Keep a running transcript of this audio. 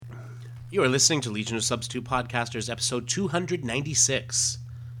You are listening to Legion of Substitute Podcasters, episode 296.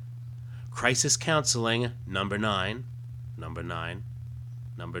 Crisis Counseling, number 9. Number 9.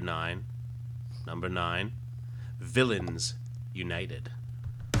 Number 9. Number 9. Villains United.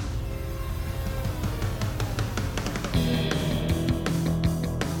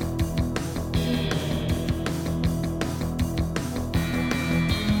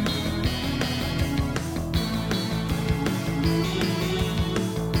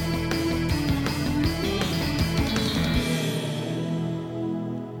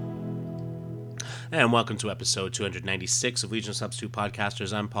 And welcome to episode 296 of Legion of Substitute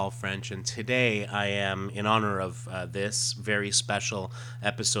Podcasters. I'm Paul French, and today I am, in honor of this very special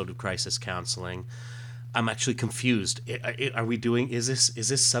episode of Crisis Counseling, I'm actually confused. Are we doing? Is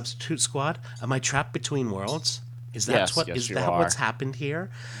this Substitute Squad? Am I trapped between worlds? Is that what's happened here?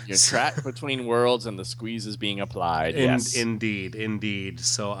 You're trapped between worlds, and the squeeze is being applied. Yes, indeed.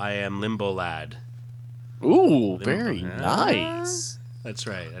 So I am Limbo Lad. Ooh, very nice. That's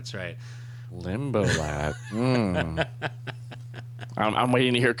right. Limbo Lad. I'm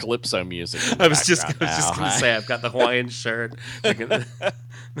waiting to hear Calypso music. I was just going to say, I've got the Hawaiian shirt.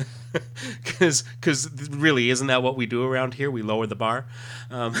 Because really, isn't that what we do around here? We lower the bar.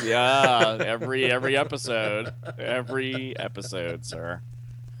 Yeah, every episode. Every episode, sir.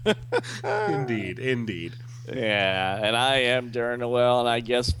 Indeed. Yeah, and I am Darren Noel, and I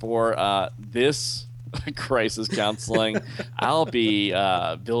guess for this Crisis Counseling, I'll be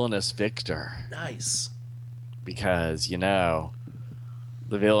Villainous Victor. Nice. Because, the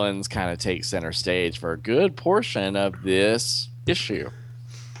villains kind of take center stage for a good portion of this issue.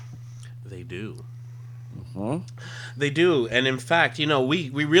 They do. Mm-hmm. They do. And in fact, we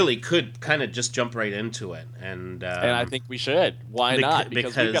really could kind of just jump right into it. And I think we should. Why not?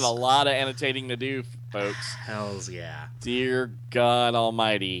 Because we've got a lot of annotating to do, folks. Hells yeah. Dear God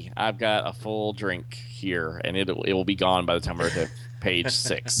Almighty, I've got a full drink here, and it will be gone by the time we're at page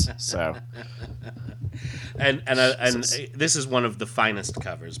 6. So, and this is one of the finest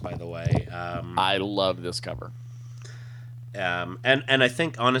covers, by the way. I love this cover. And I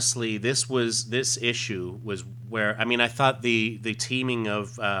think honestly, this issue was where I thought the teaming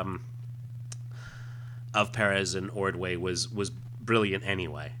of Perez and Ordway was brilliant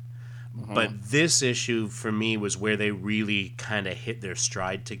anyway. Mm-hmm. But this issue for me was where they really kind of hit their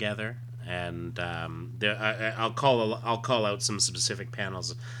stride together, and I'll call out some specific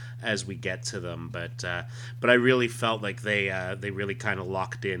panels as we get to them. But I really felt like they really kind of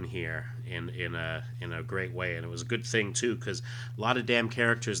locked in here in a great way, and it was a good thing too, because a lot of damn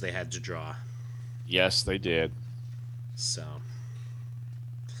characters they had to draw. Yes, they did. So.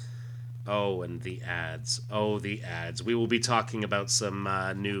 Oh, and the ads. We will be talking about some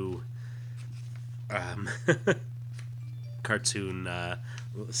new cartoon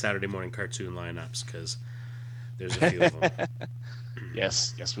Saturday morning cartoon lineups, because there's a few of them.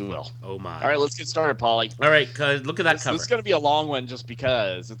 Yes, we will. Oh my! All right, let's get started, Paulie. All right, look at that cover. This is going to be a long one just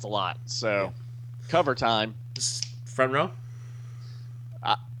because it's a lot. So, cover time. Front row.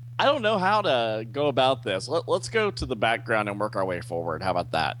 I don't know how to go about this. Let's go to the background and work our way forward. How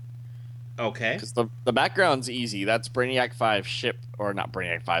about that? Okay. Because the background's easy. That's Brainiac 5 ship, or not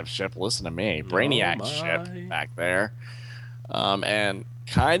Brainiac 5 ship. Listen to me, Brainiac ship back there. And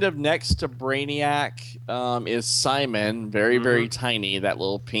kind of next to Brainiac is Simon, very tiny, that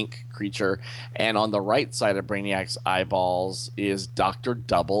little pink creature. And on the right side of Brainiac's eyeballs is Dr.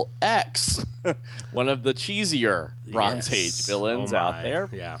 Double X, one of the cheesier Bronze Age villains out there.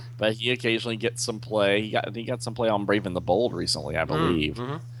 Yeah. But he occasionally gets some play. He got some play on Brave and the Bold recently, I believe.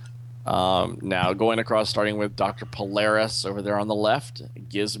 Mm-hmm. Now going across, starting with Dr. Polaris over there on the left,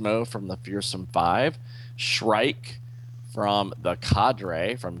 Gizmo from the Fearsome Five, Shrike from the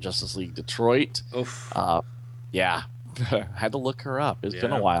Cadre from Justice League Detroit. Oof. Yeah, had to look her up. It's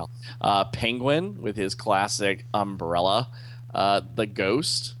been a while. Penguin with his classic umbrella. The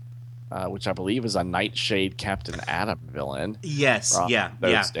Ghost, which I believe is a Nightshade Captain Atom villain. Yes,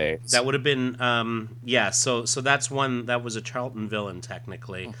 those days. That would have been, So that's one that was a Charlton villain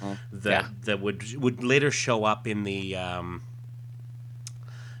technically, that would later show up in the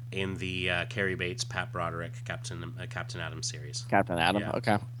Carrie Bates, Pat Broderick, Captain Atom series. Captain Atom,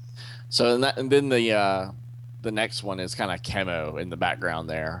 okay. So and then the next one is kind of Chemo in the background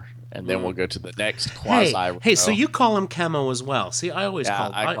there. And then we'll go to the next quasi. Hey, so you call him Chemo as well? See, I always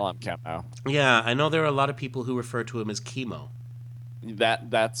call him Chemo. Yeah, I know there are a lot of people who refer to him as chemo.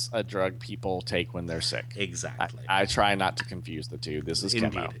 That's a drug people take when they're sick. Exactly. I try not to confuse the two. This is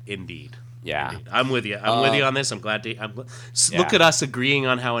Chemo. Indeed. Yeah. Indeed. I'm with you. I'm with you on this. I'm glad to. Look at us agreeing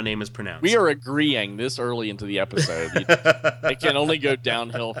on how a name is pronounced. We are agreeing this early into the episode. It can only go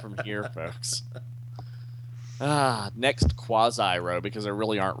downhill from here, folks. Next quasi-row, because there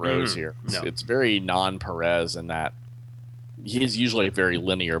really aren't rows here. It's very non-Perez in that he's usually very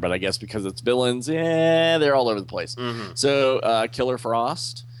linear, but I guess because it's villains, they're all over the place. So Killer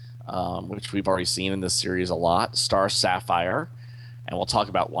Frost, which we've already seen in this series a lot. Star Sapphire, and we'll talk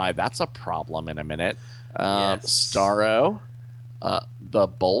about why that's a problem in a minute. Starro, the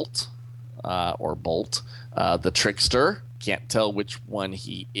Bolt, the Trickster. Can't tell which one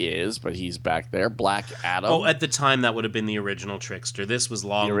he is, but he's back there. Black Adam. Oh, at the time, that would have been the original Trickster. This was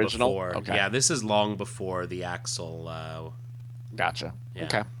long before. Okay. Yeah, this is long before the Axel. Gotcha. Yeah.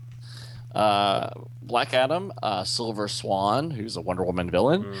 Okay. Black Adam, Silver Swan, who's a Wonder Woman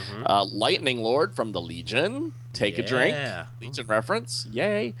villain. Lightning Lord from the Legion. Take a drink. Legion reference.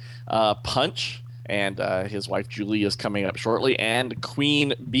 Yay. Punch. And his wife Julie is coming up shortly. And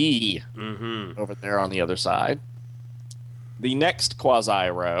Queen Bee over there on the other side. The next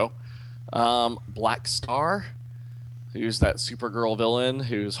quasi-row, Black Star, who's that Supergirl villain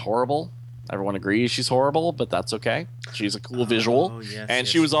who's horrible. Everyone agrees she's horrible, but that's okay. She's a cool visual. And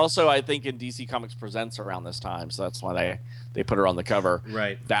she was also, I think, in DC Comics Presents around this time, so that's why they put her on the cover.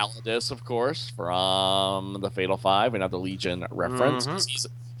 Right. Validus, of course, from the Fatal Five, another Legion reference.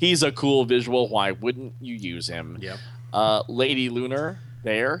 He's a cool visual. Why wouldn't you use him? Yep. Lady Lunar.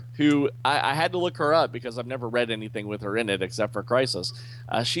 There, who I had to look her up because I've never read anything with her in it except for Crisis.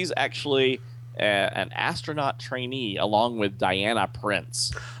 She's actually an astronaut trainee along with Diana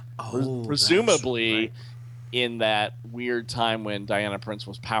Prince. Presumably in that weird time when Diana Prince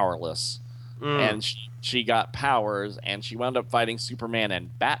was powerless. And she got powers, and she wound up fighting Superman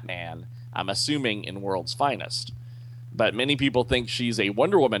and Batman, I'm assuming in World's Finest. But many people think she's a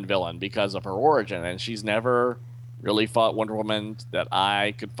Wonder Woman villain because of her origin, and she's never really fought Wonder Woman that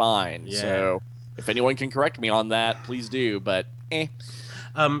I could find. Yeah. So if anyone can correct me on that, please do. But there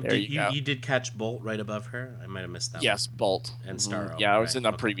you go. You did catch Bolt right above her? I might have missed that. Yes, Bolt. And Starro. Yeah, I was in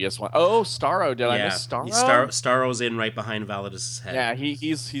the previous one. Oh, Starro. Did I miss Starro? Starro's in right behind Validus' head. Yeah,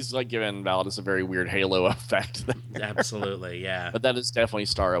 he's like giving Validus a very weird halo effect. Absolutely, yeah. But that is definitely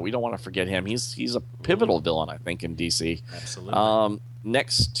Starro. We don't want to forget him. He's a pivotal villain, I think, in DC. Absolutely.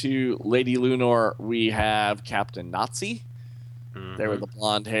 Next to Lady Lunar, we have Captain Nazi. There with the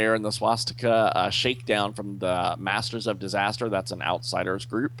blonde hair and the swastika. Shakedown from the Masters of Disaster. That's an Outsiders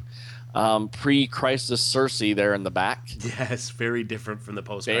group. Pre-Crisis Cersei there in the back. Yes, very different from the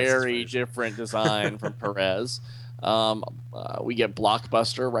post-Crisis Very version. different design from Perez. We get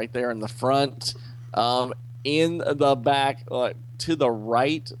Blockbuster right there in the front. In the back, to the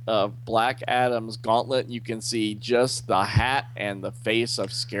right of Black Adam's gauntlet, you can see just the hat and the face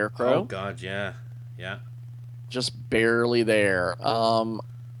of Scarecrow. Oh, God, yeah. Yeah. Just barely there.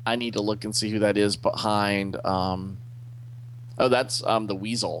 I need to look and see who that is behind. That's the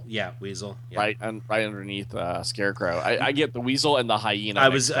Weasel. Yeah, Weasel. Yeah. Right underneath Scarecrow. I get the Weasel and the Hyena. I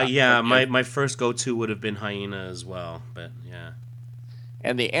was, my first go-to would have been Hyena as well, but yeah.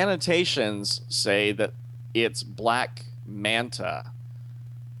 And the annotations say that it's Black Manta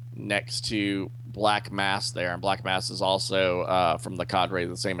next to Black Mass there, and Black Mass is also from the cadre,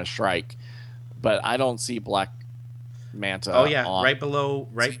 the same as Shrike, but I don't see Black Manta. Oh yeah, right below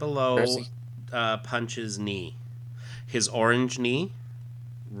Punch's knee, his orange knee.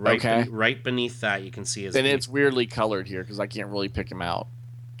 Right beneath that, you can see his. And it's weirdly colored here because I can't really pick him out.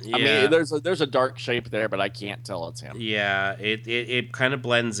 Yeah. I mean, there's a dark shape there, but I can't tell it's him. Yeah, it kind of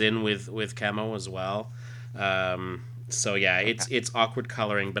blends in with camo as well. So yeah, it's awkward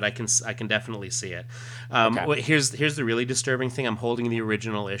coloring, but I can definitely see it. Here's the really disturbing thing. I'm holding the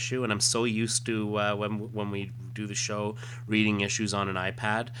original issue, and I'm so used to when we do the show reading issues on an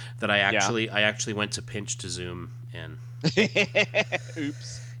iPad that I actually went to pinch to zoom in.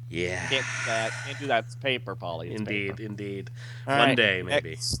 Oops. Yeah. Can't do that. It's paper, Polly. It's indeed, paper. Indeed. All One right, day,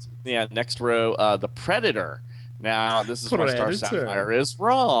 maybe. Next row, the Predator. Now, this is where Star Sapphire is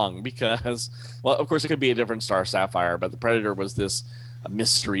wrong because, well, of course, it could be a different Star Sapphire, but the Predator was this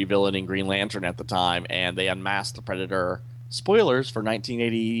mystery villain in Green Lantern at the time, and they unmasked the Predator. Spoilers for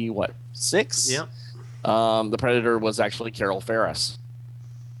 1986. Yep. The Predator was actually Carol Ferris,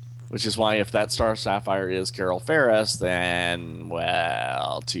 which is why if that Star Sapphire is Carol Ferris, then,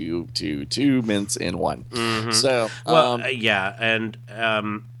 well, two mints in one. Mm-hmm. So,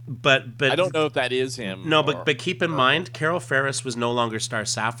 But I don't know if that is him. No, but keep in mind, Carol Ferris was no longer Star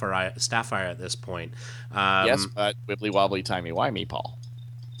Sapphire at this point. Yes, but wibbly wobbly timey wimey, Paul.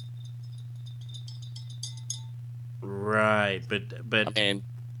 Right, but I mean,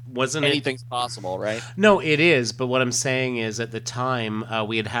 wasn't anything's possible, right? No, it is. But what I'm saying is, at the time,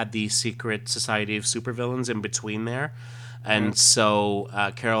 we had the Secret Society of Supervillains in between there, and so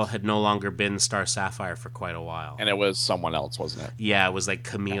Carol had no longer been Star Sapphire for quite a while. And it was someone else, wasn't it? Yeah, it was like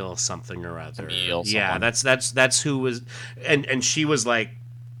Camille something or other. Camille yeah, someone. that's who was, and she was like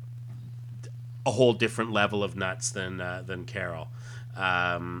a whole different level of nuts than Carol.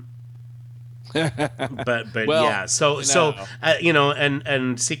 But Well, yeah, so you so know.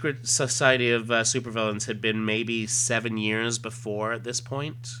 and Secret Society of Supervillains had been maybe 7 years before at this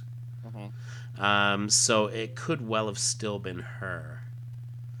point. So it could well have still been her.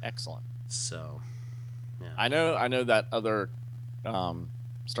 Excellent. So yeah. I know that other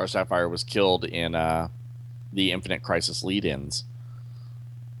Star Sapphire was killed in the Infinite Crisis lead-ins.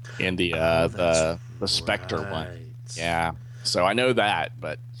 In the Spectre one. Yeah. So I know that,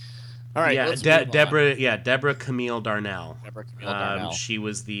 but all right. Yeah, Deborah Camille Darnell. Deborah Camille Darnell. She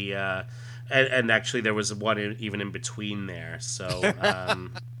was the and actually there was one even in between there. So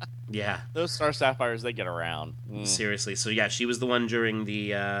yeah. Those Star Sapphires, they get around. Seriously. So yeah, she was the one during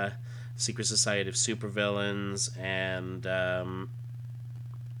the Secret Society of Supervillains, and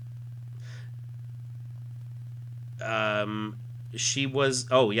she was.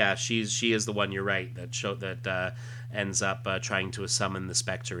 Oh yeah, she is the one. You're right. That ends up trying to summon the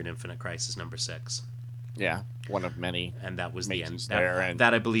Spectre in Infinite Crisis #6. Yeah, one of many. And that was the end.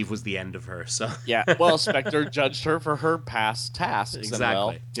 That I believe was the end of her. So yeah, well, Spectre judged her for her past tasks. Exactly. And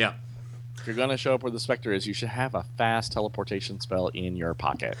well, yeah. If you're going to show up where the Spectre is, you should have a fast teleportation spell in your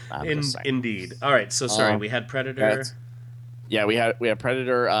pocket. Indeed. All right. So sorry, we had Predator. Yeah, we had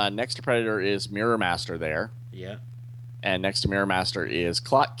Predator. Next to Predator is Mirror Master there. Yeah. And next to Mirror Master is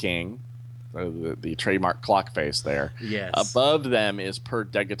Clock King, the trademark clock face there. Yes. Above them is Per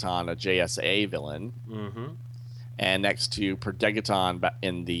Degaton, a JSA villain. Mm-hmm. And next to Per Degaton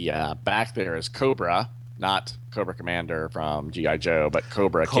in the back there is Cobra, not Cobra Commander from G.I. Joe, but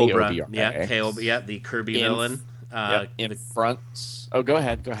Cobra. K-O-B-R-A. Yeah, the Kirby villain. In front. Oh, go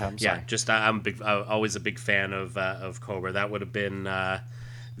ahead. I'm sorry. Yeah, just I'm always a big fan of Cobra. That would have been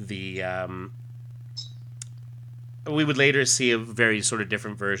the. We would later see a very sort of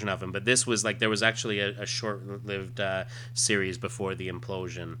different version of him, but this was like there was actually a short-lived series before the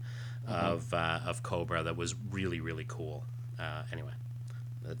implosion of Cobra that was really, really cool. Anyway.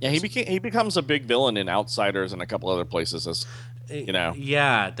 Yeah, he becomes a big villain in Outsiders and a couple other places, as you know.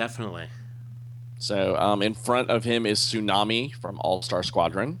 Yeah, definitely. So in front of him is Tsunami from All-Star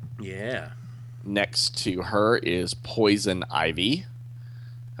Squadron. Yeah. Next to her is Poison Ivy,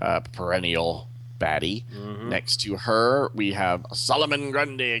 perennial baddie. Mm-hmm. Next to her, we have Solomon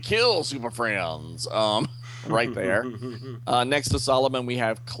Grundy, Kill Super Friends, right there. Next to Solomon, we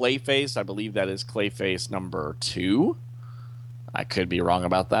have Clayface. I believe that is Clayface number 2. I could be wrong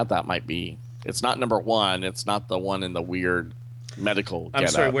about that. That might be. It's not number 1. It's not the one in the weird medical I'm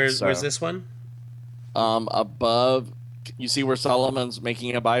sorry, where's this one? Above, you see where Solomon's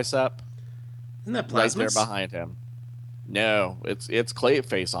making a bicep? Isn't that Plasmus? Right there behind him. No, it's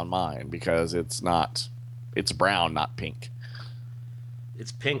Clayface on mine because it's brown, not pink.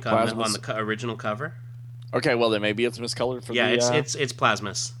 It's pink on the original cover. Okay, well then maybe it's miscolored for it's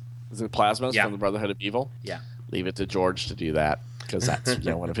Plasmus. Is it Plasmus from the Brotherhood of Evil? Yeah. Leave it to George to do that because that's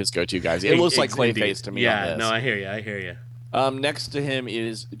one of his go-to guys. It looks like Clayface to me. Yeah, on this. No, I hear you. Next to him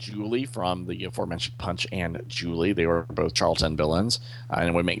is Julie from the aforementioned Punch and Julie. They were both Charlton villains,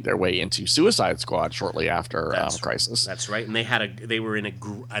 and would make their way into Suicide Squad shortly after Crisis. That's right, and they were in a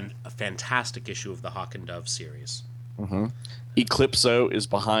fantastic issue of the Hawk and Dove series. Mm-hmm. Eclipso is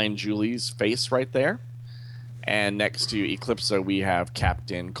behind Julie's face right there, and next to Eclipso we have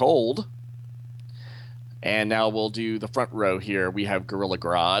Captain Cold. And now we'll do the front row here. We have Gorilla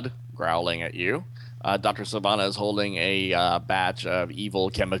Grodd growling at you. Dr. Sivana is holding a batch of evil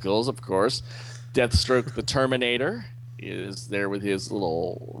chemicals, of course. Deathstroke the Terminator is there with his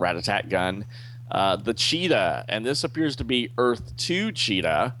little rat-a-tat gun. The Cheetah, and this appears to be Earth 2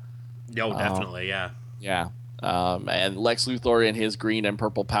 Cheetah. Oh, definitely, yeah. Yeah. And Lex Luthor in his green and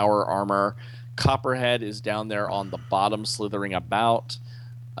purple power armor. Copperhead is down there on the bottom, slithering about.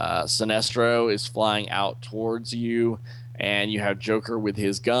 Sinestro is flying out towards you. And you have Joker with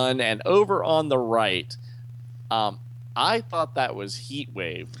his gun. And over on the right, I thought that was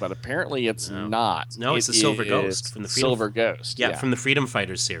Heatwave, but apparently it's not. No, it's the Silver Ghost from the Silver Ghost. Yeah, from the Freedom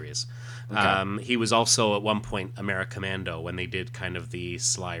Fighters series. Okay. He was also at one point Americommando when they did kind of the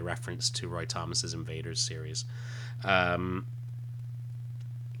sly reference to Roy Thomas's Invaders series. It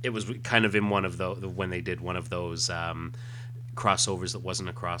was kind of in one of when they did one of those crossovers that wasn't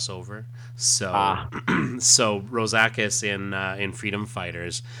a crossover. So Ah. so Rosakis in Freedom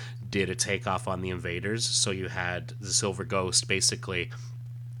Fighters did a takeoff on the Invaders. So you had the Silver Ghost. Basically,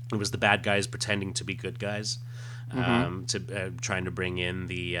 it was the bad guys pretending to be good guys, trying to bring in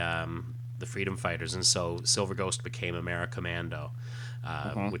the Freedom Fighters, and so Silver Ghost became Amera Commando,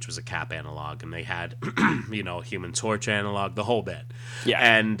 which was a Cap analog, and they had Human Torch analog, the whole bit. Yeah.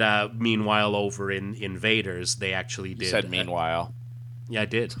 And meanwhile, over in Invaders, they actually did. You said meanwhile. Yeah, I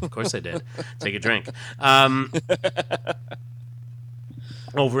did. Of course, I did. Take a drink.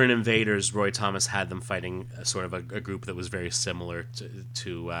 Over in Invaders, Roy Thomas had them fighting sort of a group that was very similar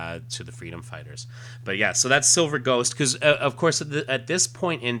to the Freedom Fighters. But yeah, so that's Silver Ghost, because of course at this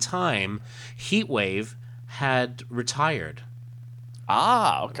point in time, Heatwave had retired.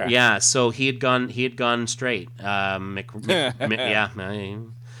 Ah, okay. Yeah, so he had gone straight. He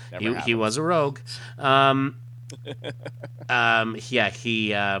was a rogue.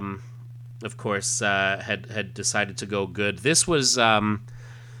 He of course had decided to go good. This was I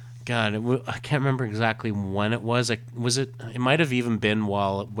can't remember exactly when it was. It might have even been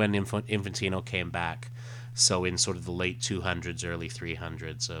when Infantino came back. So in sort of the late 200s, early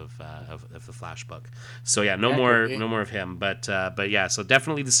 300s of the Flash book. So yeah, no more of him. But yeah, so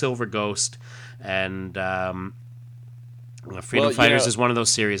definitely the Silver Ghost, and Freedom Fighters is one of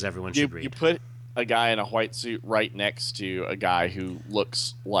those series everyone should read. You put a guy in a white suit right next to a guy who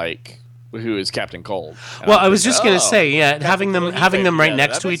looks like who is Captain Cold. Well, I was just going to say, having them right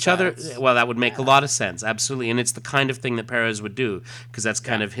next to each other, well, that would make a lot of sense, absolutely, and it's the kind of thing that Perez would do, because that's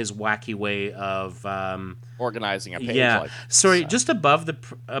kind of his wacky way of organizing a page. Yeah, just above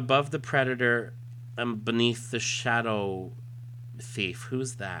the Predator, beneath the Shadow Thief.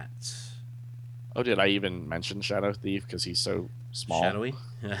 Who's that? Oh, did I even mention Shadow Thief because he's so small? Shadowy.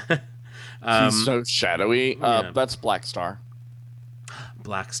 He's so shadowy. That's Black Star.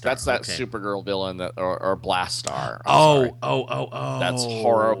 Black Star. That's that Supergirl villain or Blast Star. Oh. That's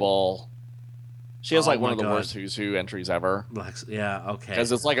horrible. She has one of the worst Who's Who entries ever. Yeah, okay.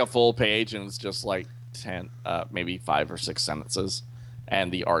 Because it's like a full page and it's just like 10, maybe 5 or 6 sentences,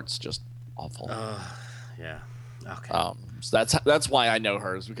 and the art's just awful. Yeah. Okay. So that's why I know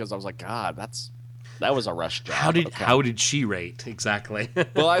her, is because I was like, God, that was a rush job. How did she rate exactly?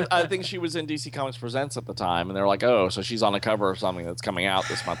 Well, I think she was in DC Comics Presents at the time, and they're like, oh, so she's on the cover of something that's coming out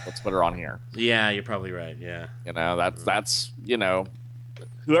this month. Let's put her on here. Yeah, you're probably right. Yeah. That's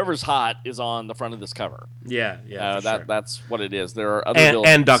whoever's hot is on the front of this cover. Yeah. Sure. That's what it is. There are other villains.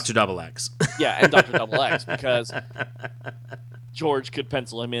 And Dr. Double X. Yeah, and Dr. Double X, because George could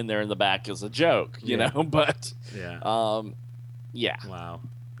pencil him in there in the back as a joke, you know. But yeah. Wow.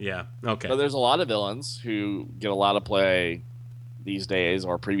 Yeah. Okay. But there's a lot of villains who get a lot of play these days,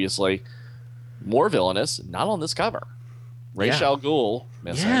 or previously more villainous, not on this cover. Ra's al Ghul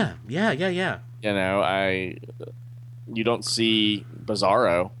missing. Yeah. You don't see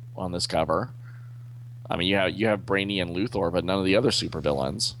Bizarro on this cover. I mean, you have Brainy and Luthor, but none of the other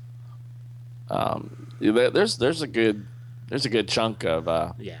supervillains. There's a good chunk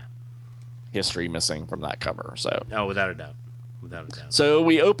of history missing from that cover. So without a doubt. So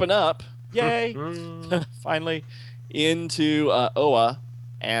we open up, yay, finally, into Oa,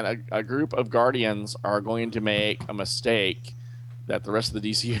 and a group of Guardians are going to make a mistake that the rest of the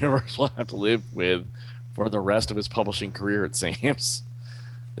DC universe will have to live with for the rest of his publishing career, it seems.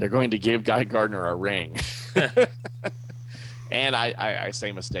 They're going to give Guy Gardner a ring. And I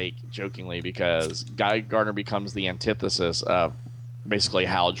say mistake jokingly, because Guy Gardner becomes the antithesis of basically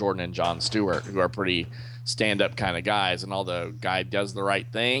Hal Jordan and Jon Stewart, who are pretty stand-up kind of guys. And although Guy does the right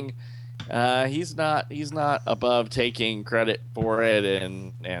thing, he's not above taking credit for it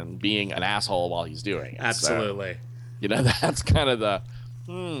and being an asshole while he's doing it. Absolutely. So, that's kind of the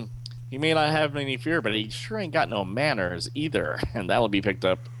he may not have any fear, but he sure ain't got no manners either. And that'll be picked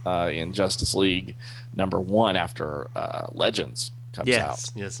up in Justice League #1 after Legends comes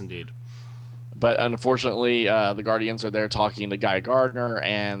out. Yes, indeed. But unfortunately, the Guardians are there talking to Guy Gardner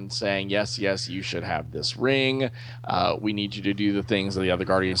and saying, yes, you should have this ring. We need you to do the things that the other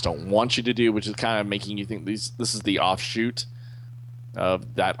Guardians don't want you to do, which is kind of making you think this is the offshoot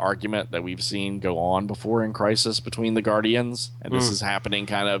of that argument that we've seen go on before in Crisis between the Guardians. And this is happening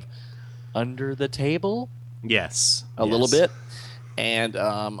kind of under the table. Yes. A little bit. And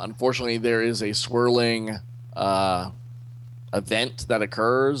unfortunately, there is a swirling event that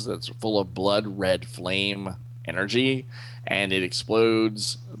occurs that's full of blood red flame energy, and it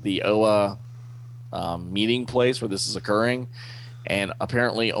explodes the Oa meeting place where this is occurring, and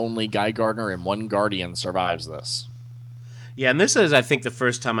apparently only Guy Gardner and one Guardian survives this. Yeah, and this is, I think, the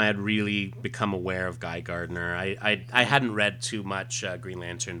first time I had really become aware of Guy Gardner. I hadn't read too much Green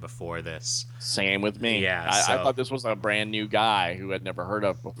Lantern before this. Same with me. Yeah, I thought this was a brand new guy who I'd never heard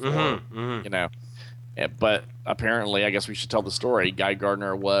of before. You know, but apparently, I guess we should tell the story. Guy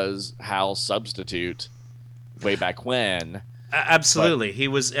Gardner was Hal's substitute way back when. Absolutely, he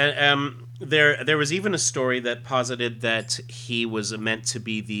was. There was even a story that posited that he was meant to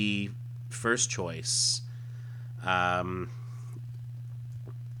be the first choice. If I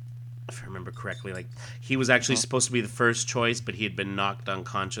remember correctly, like he was actually supposed to be the first choice, but he had been knocked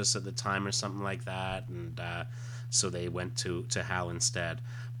unconscious at the time or something like that, and so they went to Hal instead.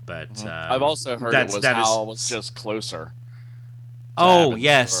 But I've also heard Hal was just closer. Oh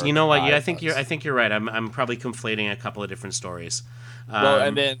yes, you know what? Yeah, I think you're right. I'm probably conflating a couple of different stories. Well,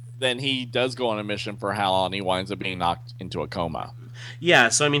 and then he does go on a mission for Hal, and he winds up being knocked into a coma. Yeah,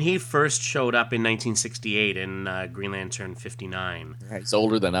 so I mean, he first showed up in 1968 in Green Lantern 59. He's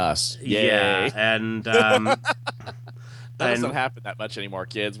older than us. Yay. Yeah, and that doesn't happen that much anymore,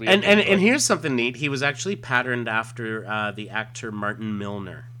 kids. And here's something neat. He was actually patterned after the actor Martin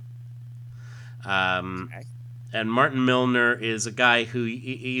Milner. Okay. And Martin Milner is a guy who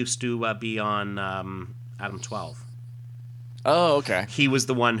he used to be on Adam 12. Oh, okay. He was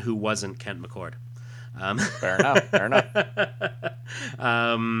the one who wasn't Kent McCord. Fair enough.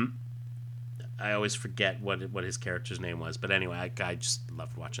 I always forget what his character's name was, but anyway, I just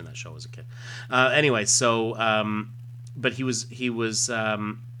loved watching that show as a kid. Anyway, so but he was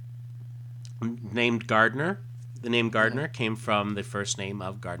named Gardner. The name Gardner came from the first name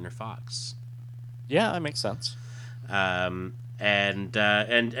of Gardner Fox. Yeah, that makes sense. And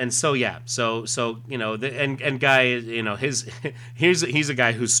so yeah, so you know, and Guy, you know, he's a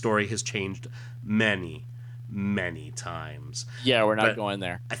guy whose story has changed many times. Yeah, we're not going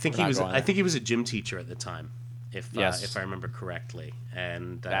there. I think he was a gym teacher at the time, if I remember correctly,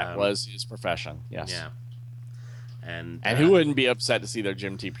 and that was his profession. Yes. Yeah. And who wouldn't be upset to see their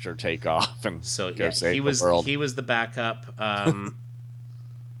gym teacher take off and go save the world? He was the backup.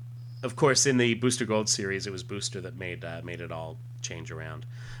 Of course, in the Booster Gold series, it was Booster that made it all change around.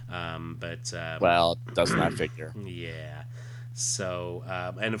 Well, doesn't that figure? Yeah. So,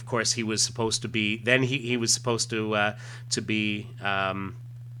 and of course, he was supposed to be. Then he was supposed to be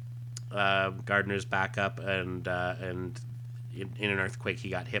Gardner's backup, and in an earthquake, he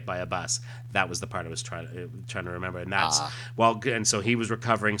got hit by a bus. That was the part I was trying to remember, and that's and so he was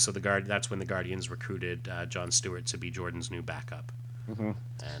recovering. So that's when the Guardians recruited John Stewart to be Jordan's new backup. Mm-hmm.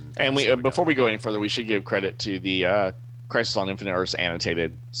 And before we go any further, we should give credit to the Crisis on Infinite Earths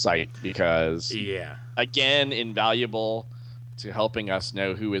annotated site because, again, invaluable to helping us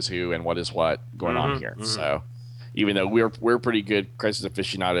know who is who and what is what going on here. Mm-hmm. So, even though we're pretty good Crisis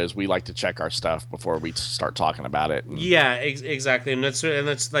aficionados, we like to check our stuff before we start talking about it. Yeah, exactly, and that's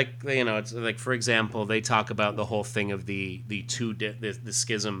like, you know, it's like, for example, they talk about the whole thing of the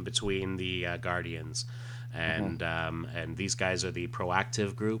schism between the Guardians. And and these guys are the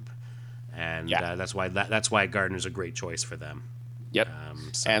proactive group, and that's why Gardner's a great choice for them. Yep.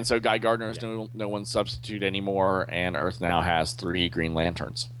 And so Guy Gardner is no one's substitute anymore, and Earth now has 3 Green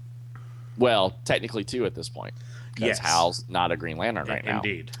Lanterns. Well, technically 2 at this point, because Hal's not a Green Lantern right now.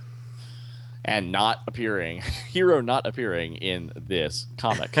 Indeed. And Hero not appearing in this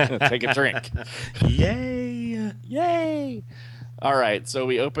comic. Take a drink. Yay! All right, so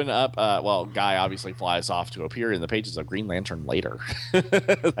we open up. Guy obviously flies off to appear in the pages of Green Lantern later.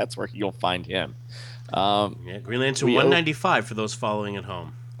 That's where you'll find him. Green Lantern 195 for those following at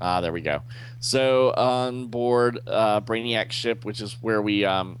home. There we go. So on board Brainiac's ship, which is where we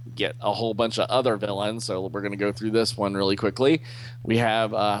get a whole bunch of other villains. So we're going to go through this one really quickly. We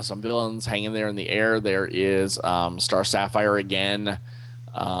have some villains hanging there in the air. There is Star Sapphire again.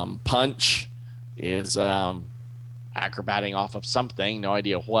 Punch is acrobating off of something, no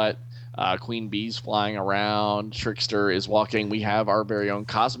idea what. Queen Bee's flying around. Trickster is walking. We have our very own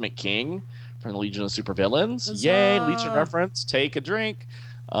Cosmic King from the Legion of Supervillains. Huzzah! Yay, Legion reference. Take a drink.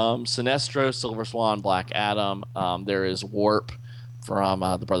 Sinestro, Silver Swan, Black Adam. There is Warp from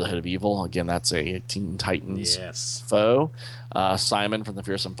the Brotherhood of Evil. Again, that's a Teen Titans foe. Simon from the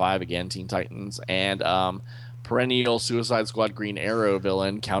Fearsome Five. Again, Teen Titans. And perennial Suicide Squad Green Arrow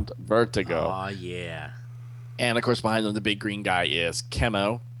villain, Count Vertigo. Oh, yeah. And, of course, behind them, the big green guy is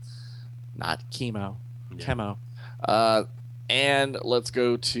Chemo. Not Chemo. Yeah. Chemo. And let's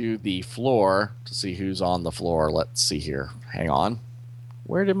go to the floor to see who's on the floor. Let's see here. Hang on.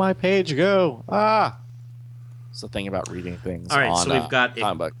 Where did my page go? It's the thing about reading things. All right, on, so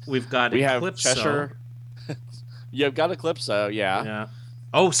comic books. we have Cheshire. You've got Eclipso, yeah.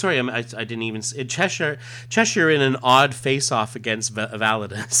 Oh, sorry, I didn't even... Cheshire in an odd face-off against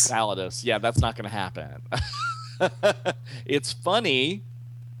Validus. Validus. Yeah, that's not going to happen. It's funny,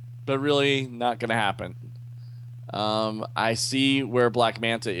 but really not going to happen. I see where Black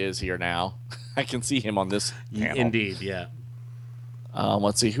Manta is here now. I can see him on this panel. Indeed, yeah.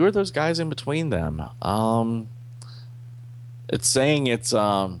 Let's see. Who are those guys in between them? It's saying it's...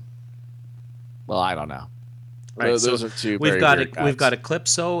 well, I don't know. Right, those are two we've very got weird guys. We've got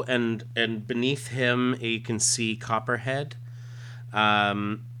Eclipso, and beneath him you can see Copperhead,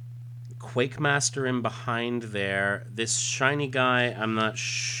 Quakemaster in behind there. This shiny guy, I'm not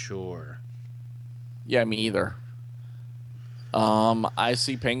sure. Yeah, me either. I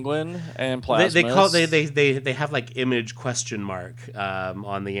see Penguin and Plasmus. They have like image question mark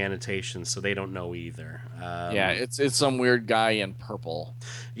on the annotations, so they don't know either. Yeah, it's some weird guy in purple.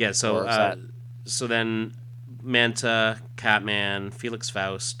 Yeah, so so then Manta, Catman, Felix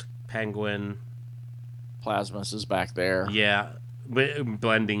Faust, Penguin, Plasmus is back there. Yeah,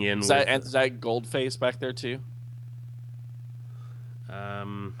 blending in. Is that Goldface back there too?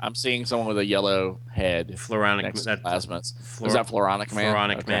 I'm seeing someone with a yellow head. Floronic next to Plasmus. Is that Floronic Man?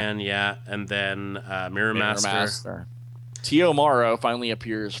 Floronic Man, yeah, and then Mirror Master. Tio Maro finally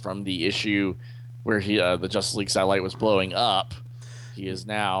appears from the issue where the Justice League satellite was blowing up. He is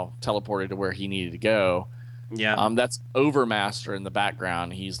now teleported to where he needed to go. Yeah. That's Overmaster in the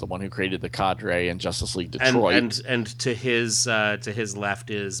background. He's the one who created the cadre in Justice League Detroit. And to his left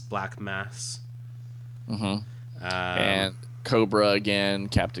is Black Mass. Mm-hmm. And Cobra again,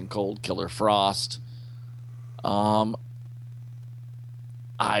 Captain Cold, Killer Frost. I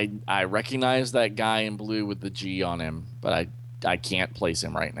recognize that guy in blue with the G on him, but I can't place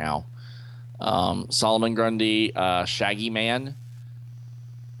him right now. Solomon Grundy, Shaggy Man.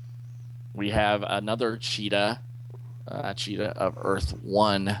 We have another Cheetah of Earth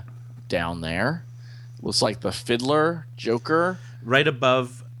 1 down there. Looks like the Fiddler, Joker. Right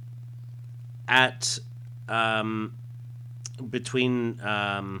above right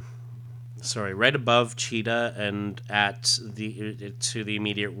above Cheetah and to the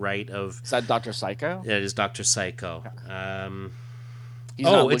immediate right of... Is that Dr. Psycho? Yeah, it is Dr. Psycho. Okay.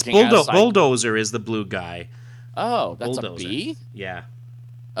 It's Bulldozer is the blue guy. Oh, that's Bulldozer. A B? Yeah.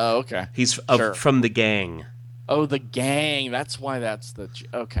 Oh, okay. He's Sure. from the gang. Oh, the gang. That's why that's the...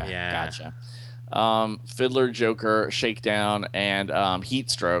 Okay, yeah. Gotcha. Fiddler, Joker, Shakedown, and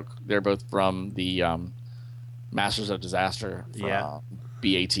Heatstroke. They're both from the Masters of Disaster from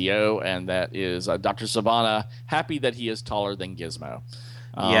BATO, and that is Dr. Savannah, happy that he is taller than Gizmo.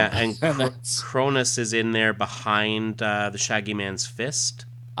 And Cronus is in there behind the Shaggy Man's fist.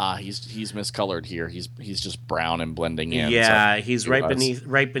 He's miscolored here. He's just brown and blending in. Yeah, so he's right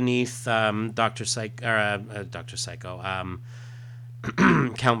beneath Dr. Psycho.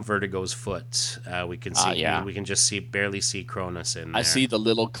 Count Vertigo's foot. We can see. We can just barely see Cronus in there. I see the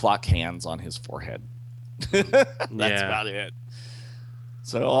little clock hands on his forehead. That's about it.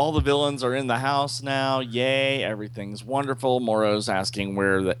 So all the villains are in the house now. Yay! Everything's wonderful. Moro's asking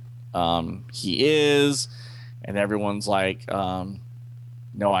where he is, and everyone's like,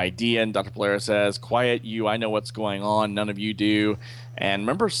 no idea. And Dr. Polaris says, "Quiet you! I know what's going on. None of you do." And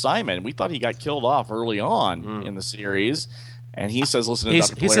remember Simon? We thought he got killed off early on in the series. And he says, listen to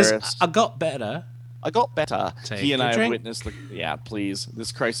Dr. Polaris. He says, I got better. He and I have witnessed please.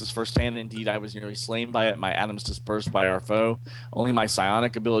 This crisis firsthand. Indeed, I was nearly slain by it. My atoms dispersed by our foe. Only my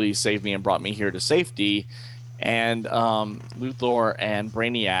psionic abilities saved me and brought me here to safety. And Luthor and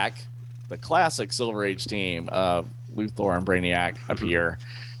Brainiac, the classic Silver Age team of Luthor and Brainiac, appear.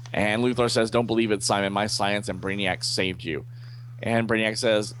 And Luthor says, don't believe it, Simon. My science and Brainiac saved you. And Brainiac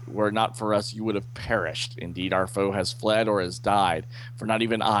says, were it not for us, you would have perished. Indeed, our foe has fled or has died. For not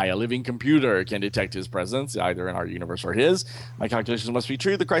even I, a living computer, can detect his presence, either in our universe or his. My calculations must be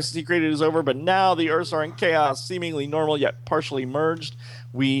true. The crisis he created is over, but now the Earths are in chaos, seemingly normal, yet partially merged.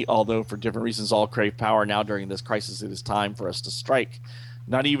 We, although for different reasons, all crave power. Now, during this crisis, it is time for us to strike.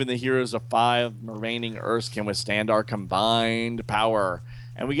 Not even the heroes of 5 remaining Earths can withstand our combined power.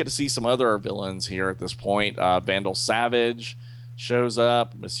 And we get to see some other villains here at this point. Vandal Savage shows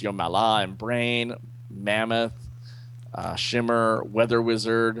up, Monsieur Mallah and Brain, Mammoth, Shimmer, Weather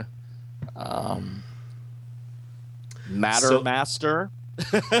Wizard, Matter Master,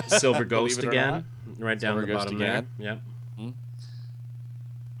 Silver Ghost again, right down Silver the Ghost bottom again. there. Yep.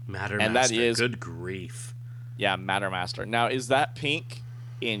 Mm-hmm. Matter and Master. That is, good grief. Yeah, Matter Master. Now, is that pink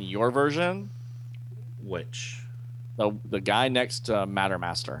in your version? Which? The guy next to Matter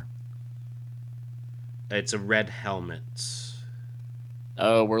Master. It's a red helmet.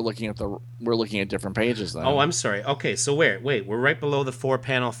 Oh, we're looking at different pages then. Oh, I'm sorry. Okay, so wait, we're right below the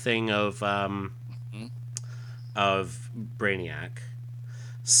 4-panel thing of Brainiac.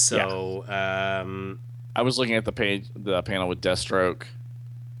 So, I was looking at the panel with Deathstroke,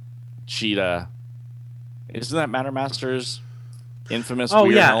 Cheetah. Isn't that Matter Master's infamous? Oh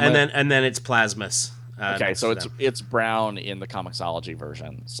weird yeah, helmet? and then it's Plasmus. Okay, so it's brown in the Comixology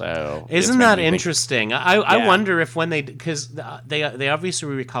version. So isn't that interesting? I wonder if when because they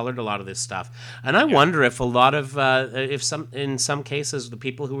obviously recolored a lot of this stuff, and I wonder if a lot of in some cases the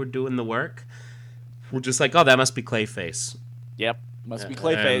people who were doing the work were just like, oh, that must be Clayface. Yep, must be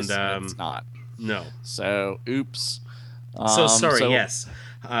Clayface. And, it's not. No. So oops. Yes.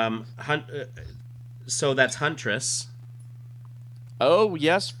 So that's Huntress. Oh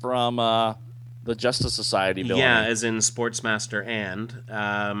yes, from the Justice Society villain. Yeah, as in Sportsmaster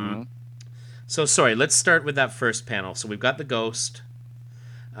and. So sorry, let's start with that first panel. So we've got the Ghost.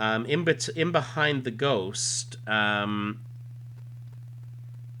 In behind the Ghost.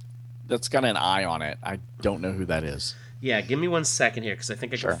 That's got an eye on it. I don't know who that is. Yeah, give me 1 second here because I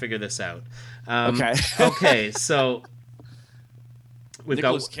think I can figure this out. Okay. Okay, so we've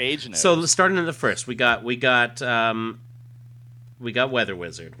Nicolas got Cage knows. So starting in the first, we got Weather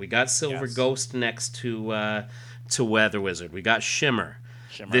Wizard. We got Silver Ghost next to Weather Wizard. We got Shimmer.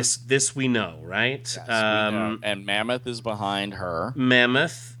 This we know, right? Yes, we know. And Mammoth is behind her.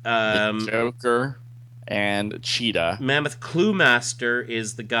 Mammoth, the Joker, and Cheetah. Mammoth Cluemaster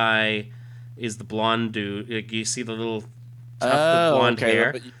is the guy. Is the blonde dude? You see the little tuft of blonde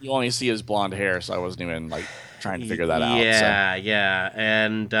hair? But you only see his blonde hair, so I wasn't even trying to figure that out. Yeah,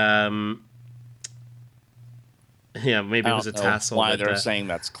 and maybe it was a tassel. Why they're saying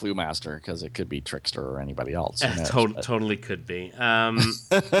that's Cluemaster, because it could be Trickster or anybody else. Totally could be.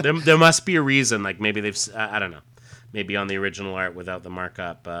 There must be a reason. Like maybe they've. I don't know. Maybe on the original art without the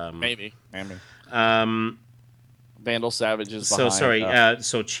markup. Maybe. Vandal Savage is behind. So sorry.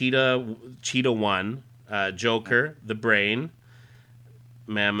 So Cheetah 1, Joker, the Brain,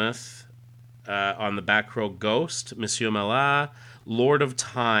 Mammoth, on the back row, Ghost, Monsieur Mallah, Lord of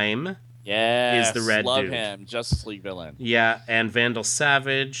Time. Yes, is the red love dude. him, Justice League villain. Yeah, and Vandal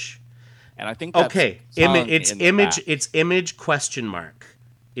Savage. And I think that's It's Image question mark.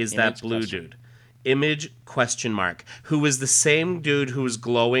 Is Image that blue question. dude? Image question mark. Who was the same dude who was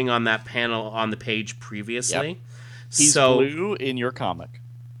glowing on that panel on the page previously? Yep. He's blue in your comic.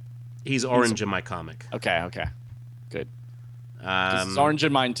 He's orange in my comic. Okay, good. It's orange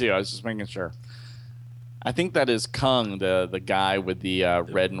in mine too. I was just making sure. I think that is Kung, the guy with the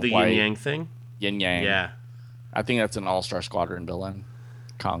red and the white. yin yang thing. Yin yang. Yeah. I think that's an All-Star Squadron villain.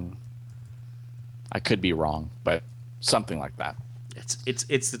 Kung. I could be wrong, but something like that.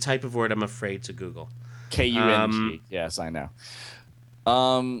 It's the type of word I'm afraid to Google. Kung. Yes, I know.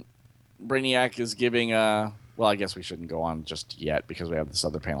 Brainiac is giving well, I guess we shouldn't go on just yet because we have this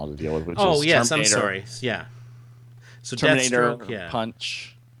other panel to deal with, which is yes, Terminator. I'm sorry. Yeah. So Terminator, Deathstroke,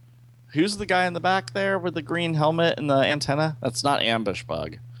 Punch. Who's the guy in the back there with the green helmet and the antenna? That's not Ambush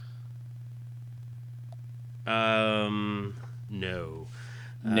Bug. No.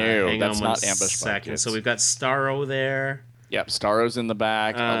 No, that's not Ambush Bug. So we've got Starro there. Yep, Starro's in the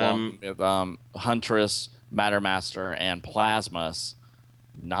back, along with Huntress, Mattermaster, and Plasmus.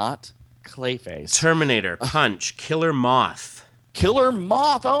 Not Clayface. Terminator, Punch, Killer Moth. Killer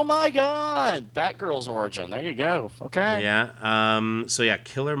Moth! Oh my god! Batgirl's origin. There you go. Okay. Yeah.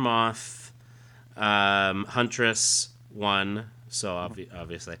 Killer Moth, Huntress 1. So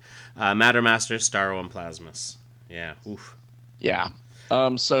obviously, Mattermaster, Starro, and Plasmus. Yeah. Oof. Yeah.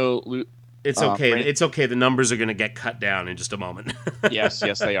 It's okay. It's okay. The numbers are going to get cut down in just a moment. yes,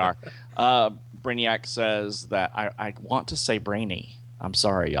 they are. Brainiac says that I want to say Brainy. I'm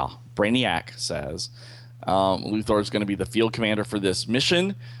sorry, y'all. Brainiac says Luthor is going to be the field commander for this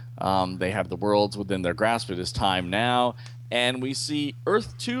mission. They have the worlds within their grasp. It is time now. And we see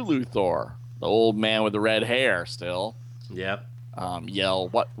Earth 2 Luthor, the old man with the red hair still. Yep.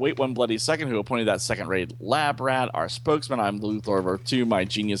 Yell, wait one bloody second, who appointed that second-rate lab rat, our spokesman. I'm the Luthor of Earth 2. My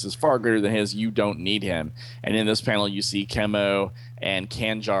genius is far greater than his. You don't need him. And in this panel, you see Chemo and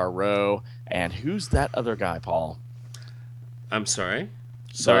Kanjar Ro. And who's that other guy, Paul? I'm sorry.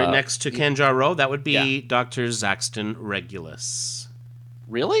 Next to Kanjar Ro, that would be Dr. Zaxton Regulus.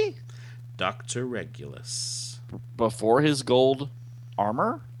 Really? Dr. Regulus. Before his gold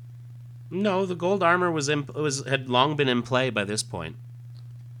armor? No, the gold armor had long been in play by this point.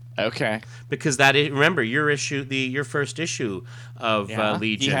 Okay. Because remember your first issue of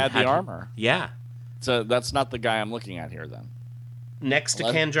Legion. He had the armor. Yeah. So that's not the guy I'm looking at here then. Next to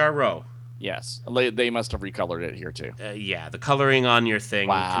Kanjar Ro. Yes, they must have recolored it here too. Yeah, the coloring on your thing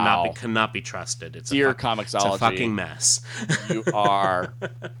Wow. cannot be trusted. It's Dear it's a Comixology, fucking mess. you are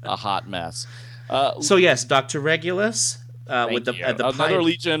a hot mess. So yes, Dr. Regulus with Thank you. the Another Pied,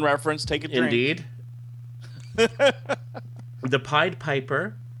 Legion reference. Take a drink. indeed. The Pied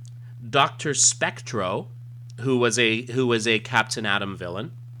Piper, Dr. Spectro, who was a Captain Atom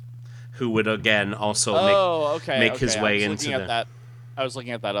villain, who would again also make his way into the. I was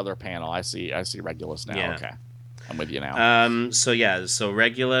looking at that other panel. I see Regulus now. Yeah. Okay. I'm with you now. So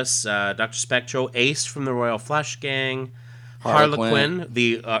Regulus, Dr. Spectro, Ace from the Royal Flush Gang, Harlequin. Harlequin,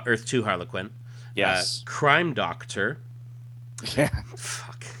 the Earth 2 Harlequin. Yes. Crime Doctor. Yeah.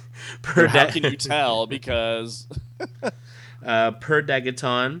 Fuck. How can you tell? Because Per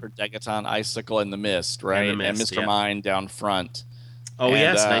Degaton. Degaton, Icicle, and the Mist, right? And Mr. Mind down front. Oh, and,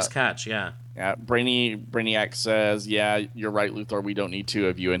 yes, nice catch, yeah. Yeah, Brainiac says, "Yeah, you're right, Luthor. We don't need two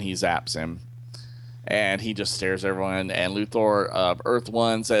of you," and he zaps him, and he just stares at everyone. And Luthor of Earth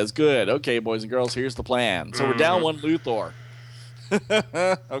 1 says, "Good, okay, boys and girls, here's the plan. So we're down one Luthor."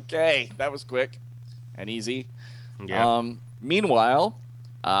 Okay, that was quick and easy. Yeah. Meanwhile,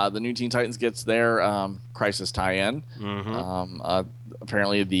 the New Teen Titans gets their Crisis tie-in.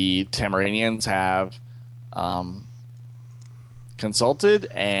 Apparently, the Tamaranians have consulted,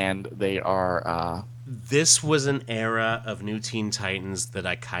 and they are. This was an era of New Teen Titans that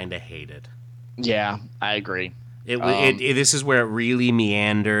I kind of hated. Yeah, I agree. This is where it really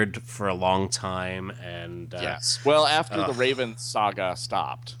meandered for a long time, and yes. Well, after the Raven saga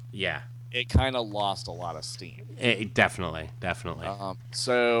stopped, yeah, it kind of lost a lot of steam. Definitely.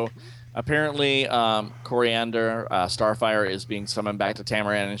 So apparently, Coriander Starfire is being summoned back to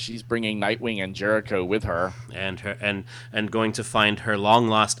Tamaran, and she's bringing Nightwing and Jericho with her, and going to find her long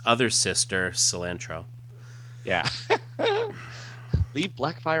lost other sister, Cilantro. Yeah. Leave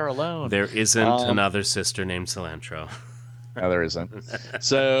Blackfire alone. There isn't another sister named Cilantro. No, there isn't.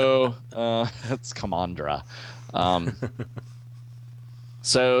 So it's Commandra.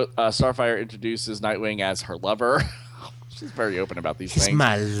 So Starfire introduces Nightwing as her lover. She's very open about these things. He's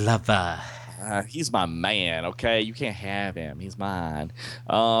my lover. He's my man, okay? You can't have him. He's mine.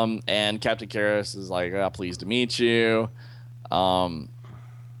 And Captain Karras is like, pleased to meet you. And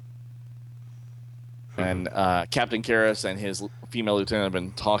Captain Karras and his female lieutenant have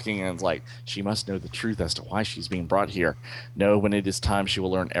been talking, and it's like, she must know the truth as to why she's being brought here. No, when it is time, she will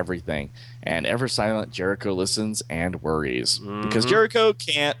learn everything. And ever silent, Jericho listens and worries. Because Jericho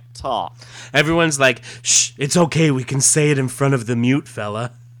can't talk. Everyone's like, shh, it's okay, we can say it in front of the mute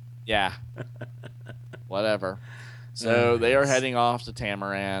fella. Yeah. Whatever. So they are heading off to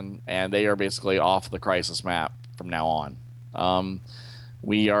Tamaran, and they are basically off the Crisis map from now on.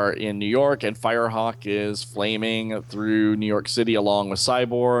 We are in New York, and Firehawk is flaming through New York City along with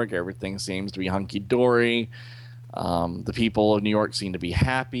Cyborg. Everything seems to be hunky-dory. The people of New York seem to be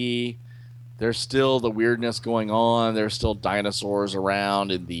happy. There's still the weirdness going on. There's still dinosaurs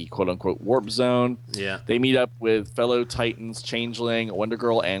around in the quote-unquote warp zone. Yeah. They meet up with fellow Titans, Changeling, Wonder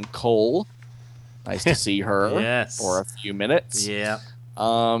Girl, and Cole. Nice to see her for a few minutes. Yeah.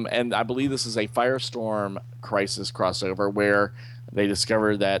 And I believe this is a Firestorm Crisis crossover where they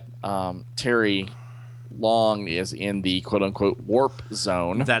discover that Terry Long is in the quote-unquote warp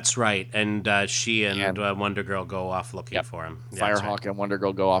zone. That's right. And she and Wonder Girl go off looking for him. Firehawk and Wonder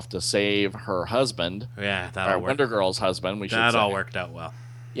Girl go off to save her husband. Yeah, that all worked. Wonder Girl's husband, we should say. That all worked out well.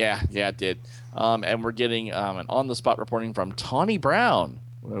 Yeah, it did. And we're getting an on-the-spot reporting from Tawny Brown,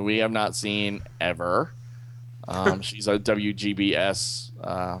 who we have not seen ever. She's a WGBS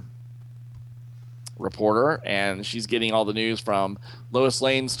reporter, and she's getting all the news from Lois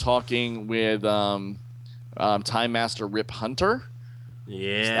Lane's talking with Time Master Rip Hunter.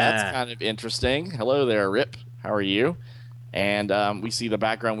 Yeah. So that's kind of interesting. Hello there, Rip. How are you? And we see the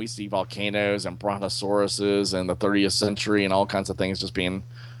background. We see volcanoes and brontosauruses and the 30th century and all kinds of things just being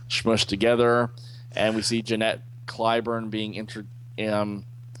smushed together. And we see Jeanette Clyburn being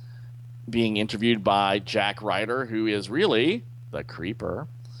interviewed by Jack Ryder, who is really the Creeper.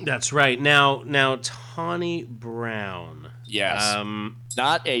 That's right. Now, Tawny Brown. Yes.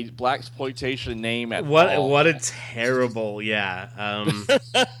 Not a blaxploitation name at all. What a terrible,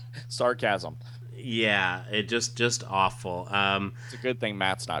 sarcasm. Yeah, it just awful. It's a good thing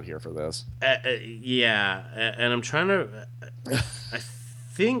Matt's not here for this. And I'm trying to. I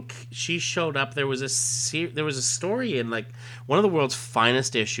think she showed up. There was a story in like one of the world's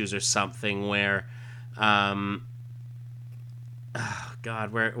finest issues or something where, oh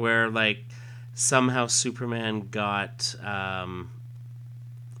God, where like somehow Superman got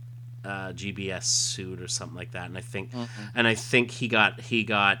GBS suit or something like that, and Mm-hmm. I think he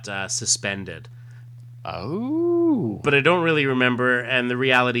got suspended. Oh, But I don't really remember. And the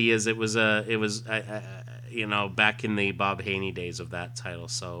reality is, it was back in the Bob Haney days of that title.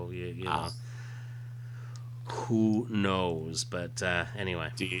 So you know, who knows? But anyway,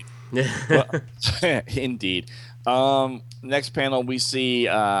 indeed. Indeed. Next panel, we see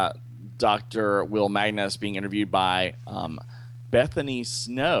Dr. Will Magnus being interviewed by Bethany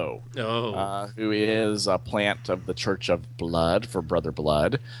Snow, who is a plant of the Church of Blood for Brother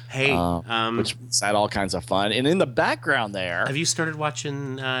Blood. Hey, which had all kinds of fun. And in the background there... Have you started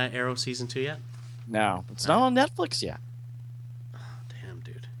watching Arrow Season 2 yet? No, it's not on Netflix yet. Oh, damn,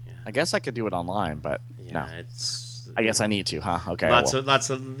 dude. Yeah. I guess I could do it online, but no. I guess I need to, huh? Okay. Lots of.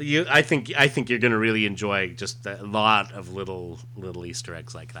 I think you're gonna really enjoy just a lot of little Easter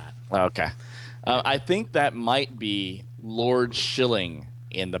eggs like that. Okay. I think that might be Lord Schilling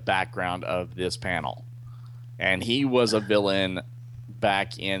in the background of this panel, and he was a villain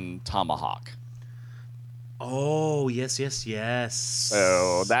back in Tomahawk. Oh, yes.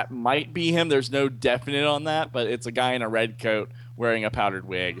 So that might be him. There's no definite on that, but it's a guy in a red coat wearing a powdered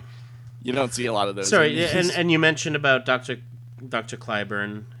wig. You don't see a lot of those. Sorry, and you mentioned about Dr.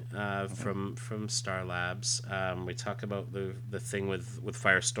 Clyburn from Star Labs. We talk about the thing with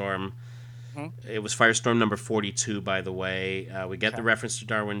Firestorm. Mm-hmm. It was Firestorm number 42, by the way. We get the reference to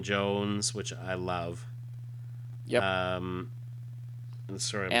Darwin Jones, which I love. Yep.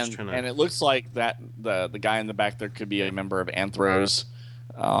 Sorry, I'm just trying to... And it looks like that the guy in the back there could be a member of Anthro's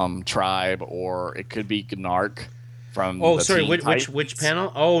tribe, or it could be Gnark from. Which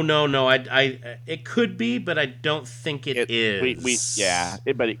panel? Oh no, I it could be, but I don't think it is.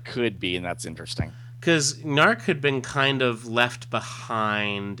 But it could be, and that's interesting. Because Gnark had been kind of left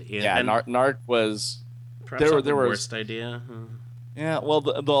behind. Gnark was. Perhaps there was the worst idea. Yeah, well,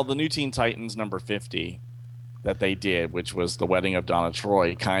 the New Teen Titans number 50 that they did, which was the wedding of Donna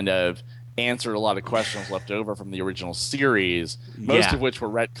Troy, kind of answered a lot of questions left over from the original series, most of which were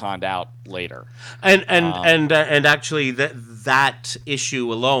retconned out later. And actually that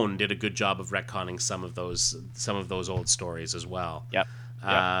issue alone did a good job of retconning some of those old stories as well. Yep.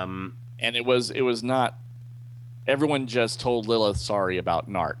 And it was not everyone just told Lilith sorry about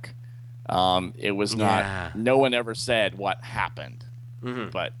Narc. It was not no one ever said what happened. Mm-hmm.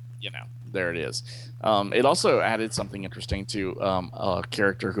 But there it is. It also added something interesting to a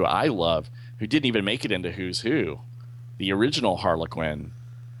character who I love, who didn't even make it into Who's Who, the original Harlequin,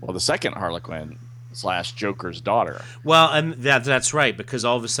 the second Harlequin / Joker's daughter. Well, and that's right, because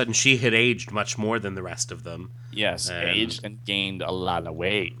all of a sudden she had aged much more than the rest of them. Yes, aged and gained a lot of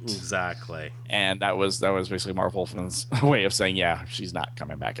weight. Exactly. And that was basically Marv Wolfman's way of saying, she's not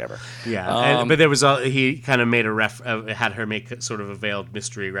coming back ever. Yeah, but there was he kind of made had her make sort of a veiled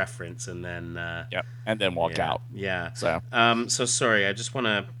mystery reference, and then and then walk out. Yeah. So sorry, I just want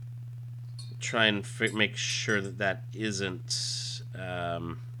to try and make sure that isn't.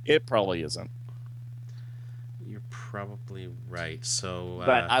 It probably isn't. You're probably right. So,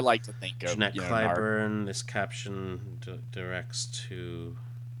 but I like to think of Jeanette Clyburn. This caption directs to.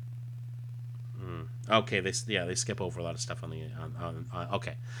 Okay, they skip over a lot of stuff on the.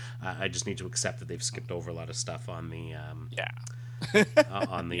 Okay, I just need to accept that they've skipped over a lot of stuff on the.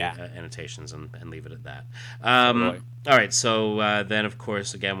 On the annotations and leave it at that. Totally. All right, so then of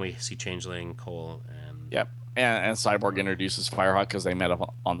course again we see Changeling, Cole, and. Yep. And Cyborg introduces Firehawk because they met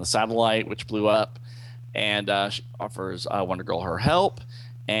up on the satellite, which blew up, and she offers Wonder Girl her help,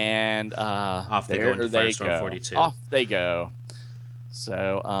 and off they go into Firestorm 42. Off they go.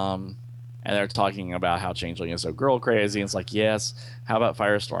 So, and they're talking about how Changeling is so girl crazy, and it's like, yes, how about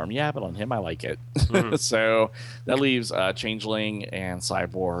Firestorm? Yeah, but on him I like it. Mm-hmm. So that leaves Changeling and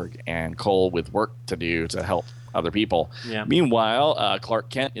Cyborg and Cole with work to do to help other people. Yeah. Meanwhile, Clark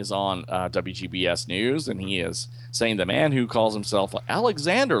Kent is on WGBS News, and he is saying the man who calls himself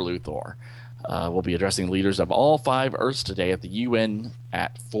Alexander Luthor will be addressing leaders of all 5 Earths today at the UN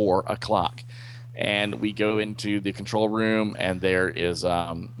at 4:00. And we go into the control room, and there is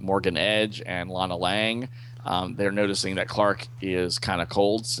Morgan Edge and Lana Lang. They're noticing that Clark is kind of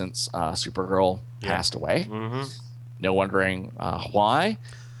cold since Supergirl passed away. Mm-hmm. No wondering why.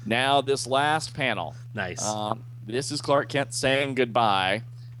 Now, this last panel. Nice. This is Clark Kent saying goodbye.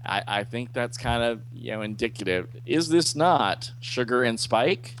 I think that's kind of indicative. Is this not Sugar and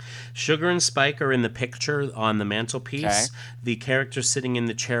Spike? Sugar and Spike are in the picture on the mantelpiece. Okay. The character sitting in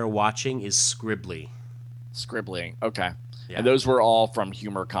the chair watching is Scribbly. Scribbling. Okay. Yeah. And those were all from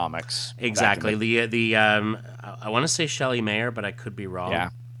Humor Comics. Exactly. The I want to say Shelley Mayer, but I could be wrong. Yeah,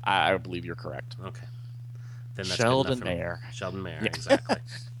 I believe you're correct. Okay. Then that's Sheldon Mayer. Sheldon Mayer, exactly.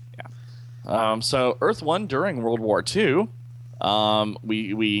 So Earth One during World War II,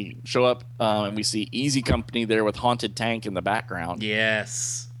 we show up and we see Easy Company there with Haunted Tank in the background.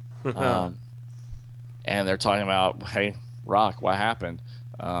 Yes. And they're talking about, hey, Rock, what happened?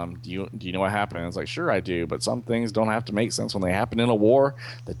 Do you know what happened? And it's like, sure I do, but some things don't have to make sense when they happen in a war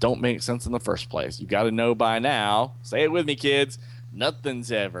that don't make sense in the first place. You got to know by now. Say it with me, kids.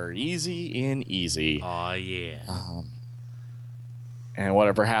 Nothing's ever easy in easy. Oh yeah. And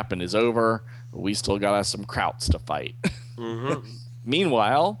whatever happened is over. We still got us some Krauts to fight. Mm-hmm.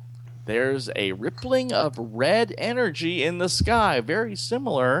 Meanwhile, there's a rippling of red energy in the sky, very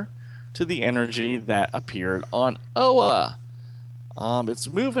similar to the energy that appeared on Oa. It's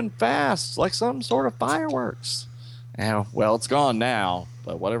moving fast, like some sort of fireworks. And, well, it's gone now,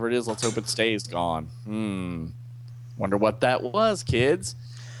 but whatever it is, let's hope it stays gone. Wonder what that was, kids.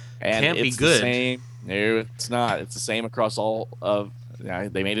 And Can't be it's good. The same. No, it's not. It's the same across all of.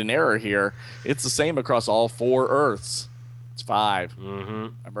 They made an error here. It's the same across all 4 Earths. It's 5. Mm-hmm.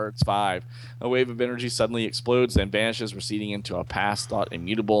 Remember, it's 5. A wave of energy suddenly explodes and vanishes, receding into a past thought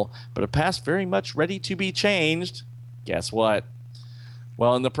immutable, but a past very much ready to be changed. Guess what?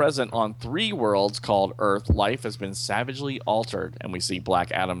 Well, in the present, on 3 worlds called Earth, life has been savagely altered, and we see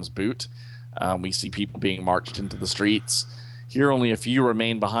Black Adam's boot. We see people being marched into the streets. Here, only a few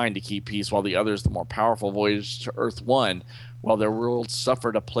remain behind to keep peace, while the others, the more powerful, voyage to Earth 1. While their world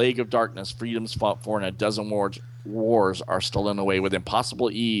suffered a plague of darkness, freedoms fought for, and a dozen wars are stolen away with impossible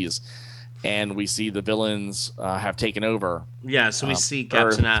ease. And we see the villains have taken over. Yeah, so we see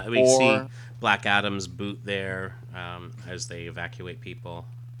we see Black Adam's boot there as they evacuate people.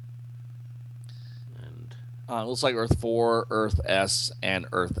 And it looks like Earth 4, Earth S, and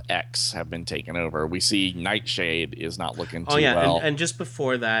Earth X have been taken over. We see Nightshade is not looking too well. And just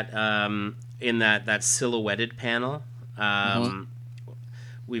before that, in that silhouetted panel,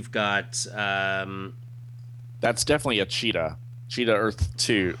 we've got that's definitely a cheetah. Cheetah Earth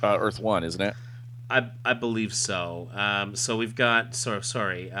 2, Earth 1, isn't it? I believe so. So we've got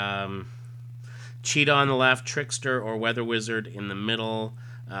Cheetah on the left, Trickster or Weather Wizard in the middle,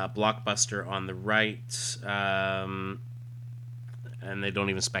 Blockbuster on the right, and they don't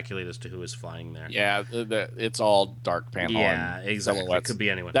even speculate as to who is flying there. Yeah, it's all dark panel. Yeah, exactly. Silhouettes. It could be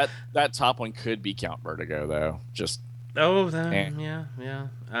anyone. That top one could be Count Vertigo, though. Yeah.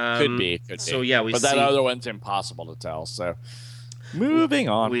 Could be. So yeah, but that other one's impossible to tell. So moving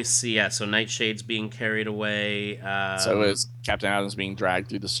on, we see so Nightshade's being carried away. So is Captain Adams being dragged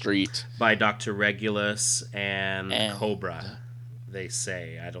through the street by Dr. Regulus and Cobra. They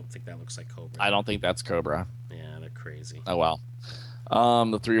say. I don't think that looks like Cobra. I don't think that's Cobra. Yeah, they're crazy. Oh well.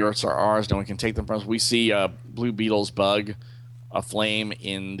 The 3 Earths are ours. No one can take them from us. We see Blue Beetle's bug aflame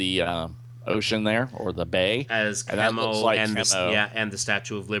in the ocean there, or the bay, as Camo and the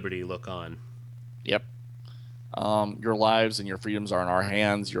Statue of Liberty look on. Yep. Your lives and your freedoms are in our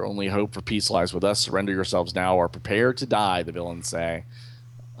hands. Your only hope for peace lies with us. Surrender yourselves now or prepare to die, the villains say.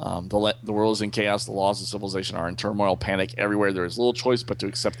 The world is in chaos. The laws of civilization are in turmoil, panic everywhere. There is little choice but to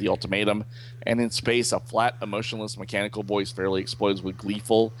accept the ultimatum. And in space, a flat, emotionless, mechanical voice fairly explodes with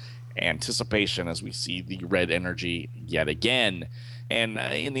gleeful anticipation as we see the red energy yet again. And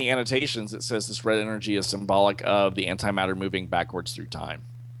in the annotations, it says this red energy is symbolic of the antimatter moving backwards through time.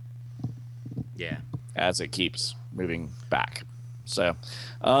 Yeah. As it keeps moving back. So,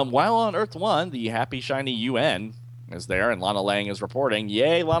 while on Earth 1, the happy, shiny UN is there, and Lana Lang is reporting.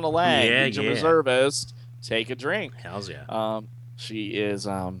 Yay, Lana Lang, Legion Reservist, take a drink. Hells yeah. She is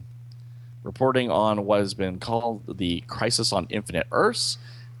reporting on what has been called the Crisis on Infinite Earths.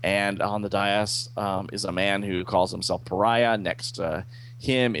 And on the dais is a man who calls himself Pariah. Next to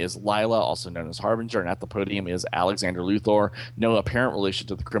him is Lila, also known as Harbinger. And at the podium is Alexander Luthor, no apparent relation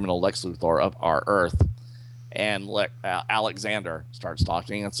to the criminal Lex Luthor of our Earth. And Alexander starts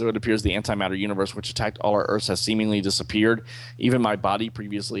talking. And so it appears the antimatter universe, which attacked all our Earths, has seemingly disappeared. Even my body,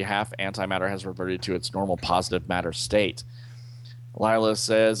 previously half antimatter, has reverted to its normal positive matter state. Lila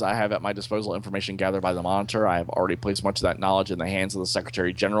says, I have at my disposal information gathered by the Monitor. I have already placed much of that knowledge in the hands of the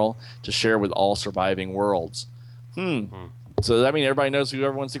Secretary General to share with all surviving worlds. So does that mean everybody knows who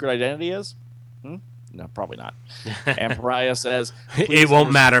everyone's secret identity is? No, probably not. And Pariah says, it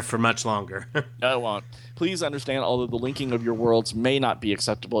won't matter for much longer. No, it won't. Please understand, although the linking of your worlds may not be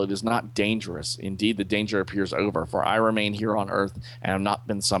acceptable, it is not dangerous. Indeed, the danger appears over, for I remain here on Earth and have not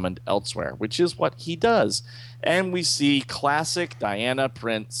been summoned elsewhere, which is what he does. And we see classic Diana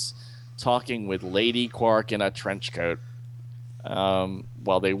Prince talking with Lady Quark in a trench coat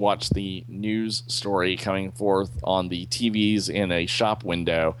while they watch the news story coming forth on the TVs in a shop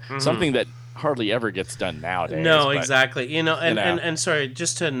window. Something that hardly ever gets done nowadays. No, but, exactly. And, you know. and sorry,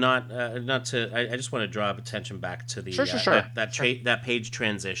 just to not to. I just want to draw attention back to the Sure. that page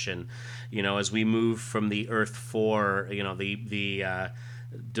transition. As we move from the Earth 4, the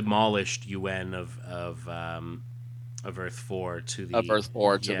demolished UN of Earth 4 to the Of Earth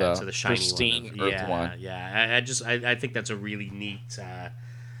 4 to the shiny pristine one. Earth 1. Yeah. I think that's a really neat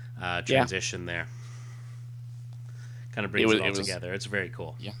transition there. Kind of brings it all together. It's very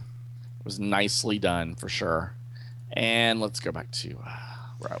cool. Yeah. It was nicely done for sure. And let's go back to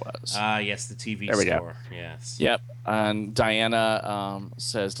where I was. Yes, the TV there we store. Go. Yes. Yep. And Diana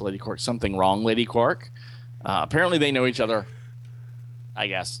says to Lady Quark, something wrong, Lady Quark. Apparently they know each other, I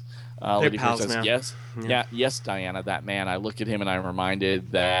guess. Lady Quark says, now. Yes. Yeah. Yes, Diana, that man. I look at him and I'm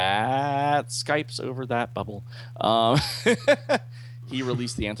reminded that Skype's over that bubble. He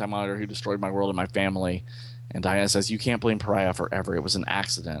released the Anti-Monitor who destroyed my world and my family. And Diana says, you can't blame Pariah forever. It was an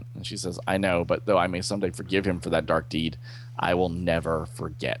accident. And she says, I know, but though I may someday forgive him for that dark deed, I will never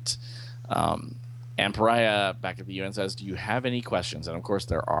forget. And Pariah, back at the UN, says, do you have any questions? And, of course,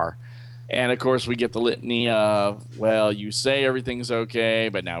 there are. And, of course, we get the litany of, well, you say everything's okay,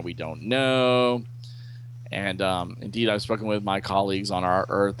 but now we don't know. And, indeed, I've spoken with my colleagues on our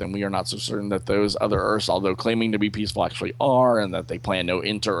Earth, and we are not so certain that those other Earths, although claiming to be peaceful, actually are, and that they plan no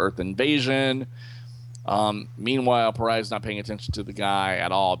inter-Earth invasion. Meanwhile, Pariah's not paying attention to the guy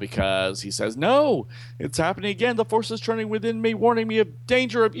at all because he says, no, it's happening again. The force is turning within me, warning me of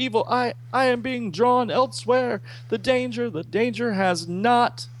danger, of evil. I am being drawn elsewhere. The danger has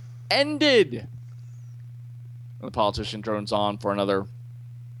not ended. And the politician drones on for another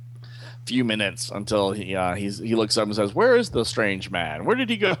few minutes until he looks up and says, where is the strange man? Where did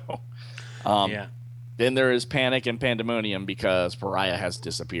he go? Then there is panic and pandemonium because Pariah has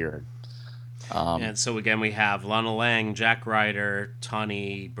disappeared. And so again, we have Lana Lang, Jack Ryder,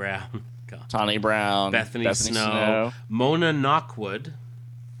 Tawny Brown, Bethany Snow, Mona Knockwood.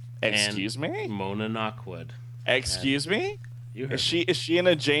 Excuse me? Mona Knockwood. Excuse me? You heard is she in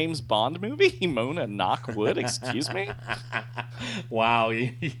a James Bond movie? Mona Knockwood? Excuse me? Wow,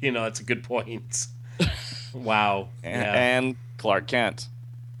 that's a good point. Wow. And Clark Kent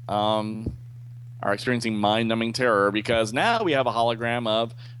are experiencing mind-numbing terror because now we have a hologram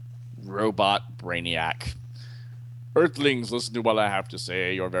of Robot Brainiac. Earthlings, listen to what I have to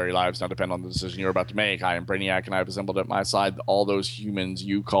say. Your very lives now depend on the decision you're about to make. I am Brainiac, and I have assembled at my side all those humans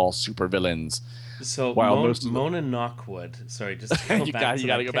you call supervillains. So Mona Knockwood. Sorry, just to go you back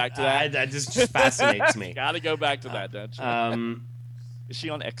got to go back to that. That just fascinates me. Got to go back to that, don't you? Is she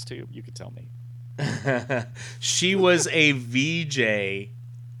on X-Tube? You could tell me. She was a VJ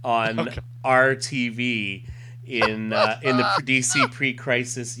on RTV in the DC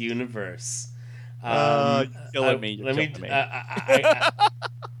pre-crisis universe. You're killing me.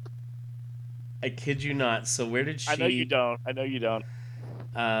 I kid you not. So where did she? I know you don't.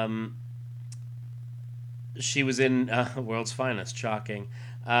 She was in World's Finest. Shocking.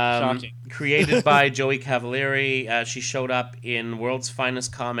 Shocking. Created by Joey Cavalieri. She showed up in World's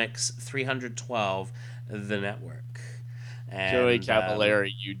Finest Comics 312, The Network. And, Joey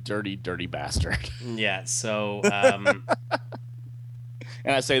Cavalieri, you dirty, dirty bastard. Yeah, so... and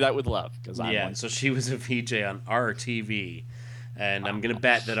I say that with love. So she was a VJ on RTV. And I'm going to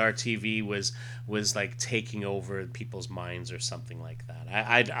bet that RTV was like taking over people's minds or something like that.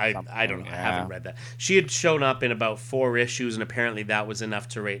 I don't know. I haven't read that. She had shown up in about 4 issues, and apparently that was enough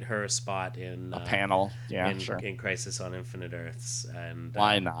to rate her a spot in... a panel. Yeah, in Crisis on Infinite Earths. And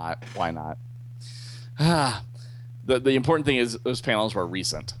Why not? The important thing is those panels were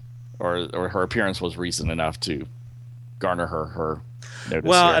recent, or her appearance was recent enough to garner her notice.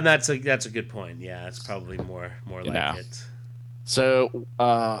 Well, here. and that's a good point. Yeah, it's probably more like it. So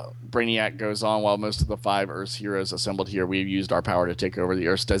Brainiac goes on, while most of the 5 Earth's heroes assembled here, we've used our power to take over the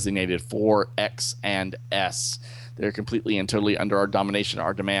Earths designated 4, X, and S. They're completely and totally under our domination.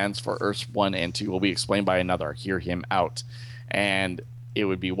 Our demands for Earths 1 and 2 will be explained by another. Hear him out. And it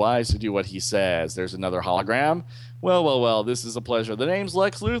would be wise to do what he says. There's another hologram. Well, this is a pleasure. The name's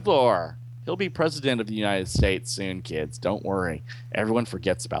Lex Luthor. He'll be president of the United States soon, kids. Don't worry. Everyone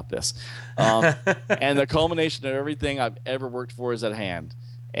forgets about this. And the culmination of everything I've ever worked for is at hand.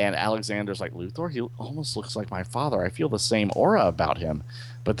 And Alexander's like, Luthor? He almost looks like my father. I feel the same aura about him.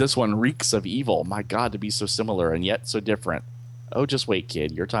 But this one reeks of evil. My God, to be so similar and yet so different. Oh, just wait,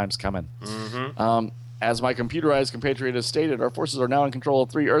 kid. Your time's coming. Mm-hmm. As my computerized compatriot has stated, our forces are now in control of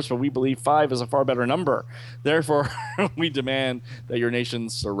 3 Earths, but we believe 5 is a far better number. Therefore, we demand that your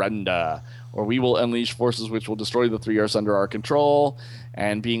nations surrender, or we will unleash forces which will destroy the 3 Earths under our control.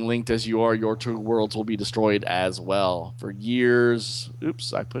 And being linked as you are, your two worlds will be destroyed as well. For years,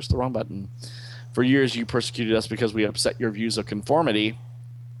 oops, I pushed the wrong button. For years, you persecuted us because we upset your views of conformity.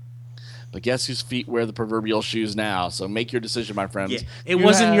 But guess whose feet wear the proverbial shoes now? So make your decision, my friends. Yeah, it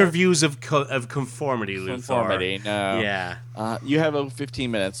wasn't your views of conformity, Luthor. Conformity, no. Yeah. You have over 15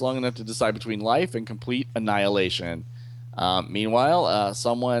 minutes, long enough to decide between life and complete annihilation. Meanwhile,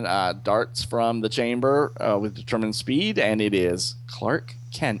 someone darts from the chamber with determined speed, and it is Clark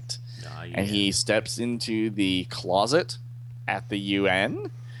Kent. Yeah. And he steps into the closet at the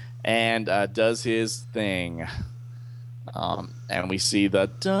UN and does his thing. And we see the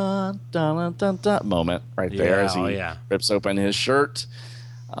dun, dun, dun, dun moment right there as he rips open his shirt.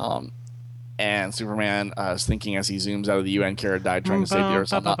 And Superman is thinking as he zooms out of the UN, Kara died trying to save the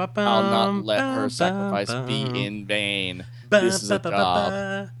Earth. I'll not let her sacrifice be in vain. This is a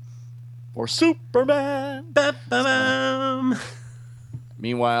job for Superman.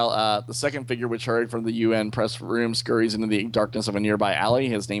 Meanwhile, the second figure, which hurried from the UN press room, scurries into the darkness of a nearby alley.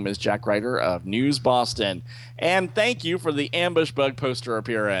 His name is Jack Ryder of News Boston. And thank you for the Ambush Bug poster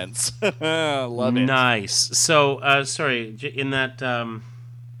appearance. Love it. Nice. So, sorry, in that,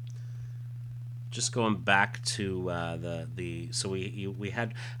 just going back to so we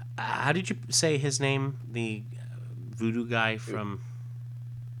had, how did you say his name? The voodoo guy from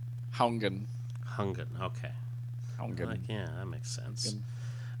Hungan. Okay. Yeah, that makes sense.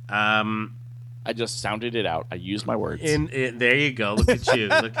 I just sounded it out. I used my words. There you go. Look at you.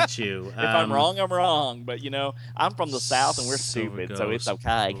 Look at you. If I'm wrong, I'm wrong. But, I'm from the South and we're stupid, so it's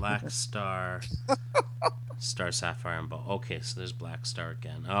okay. Black Star. Star, Sapphire, and Bow. Okay, so there's Black Star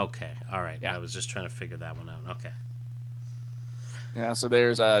again. Okay. All right. Yeah. I was just trying to figure that one out. Okay. Yeah, so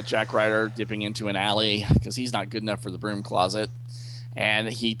there's Jack Ryder dipping into an alley because he's not good enough for the broom closet. And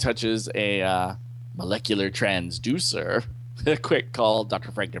he touches a molecular transducer. Quick call,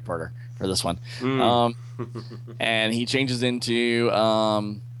 Dr. Frank Porter for this one. And he changes into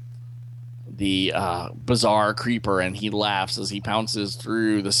the bizarre creeper, and he laughs as he pounces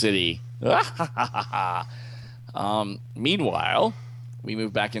through the city. Meanwhile, we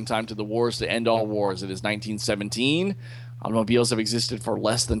move back in time to the wars to end all wars. It is 1917. Automobiles have existed for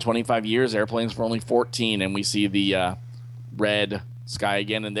less than 25 years. Airplanes for only 14, and we see the red sky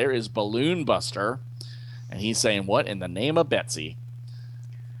again, and there is Balloon Buster, and he's saying, "What in the name of Betsy?"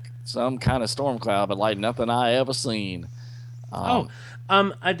 Some kind of storm cloud, but like nothing I ever seen. I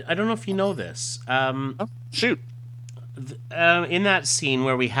don't know if you know this. Shoot. In that scene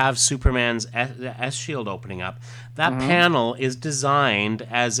where we have Superman's S shield opening up, that panel is designed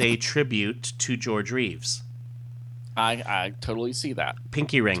as a tribute to George Reeves. I totally see that.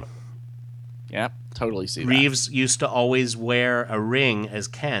 Pinky ring. Yeah, totally see that. Reeves used to always wear a ring as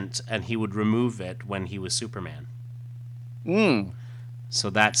Kent, and he would remove it when he was Superman. So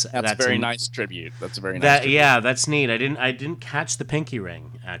that's a very nice tribute. That's a very nice tribute. Yeah, that's neat. I didn't catch the pinky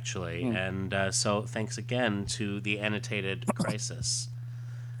ring actually, and so thanks again to the annotated Crisis.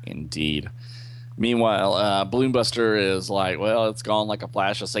 Indeed. Meanwhile, Balloon Buster is like, well, it's gone like a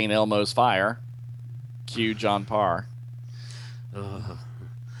flash of St. Elmo's fire. Cue John Parr.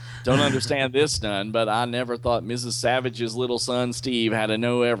 Don't understand this none, but I never thought Mrs. Savage's little son Steve had to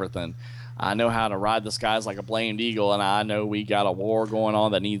know everything. I know how to ride the skies like a blamed eagle, and I know we got a war going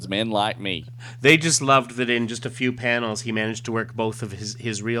on that needs men like me. They just loved that in just a few panels he managed to work both of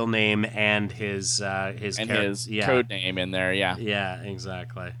his real name and his code name in there. Yeah. Yeah,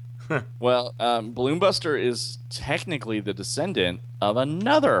 exactly. Well, Balloon Buster is technically the descendant of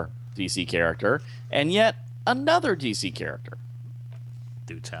another DC character, and yet another DC character.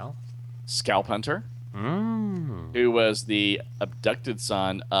 Do tell. Scalp Hunter, who was the abducted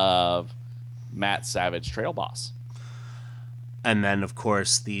son of Matt Savage, Trail Boss. And then, of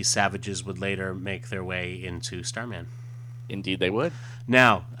course, the Savages would later make their way into Starman. Indeed, they would.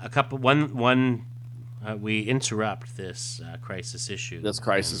 Now, we interrupt this Crisis issue. This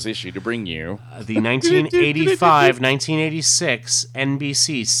Crisis issue to bring you the 1985-1986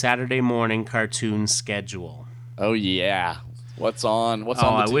 NBC Saturday morning cartoon schedule. Oh yeah. What's on?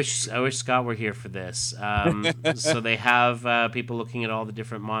 I wish Scott were here for this. So they have people looking at all the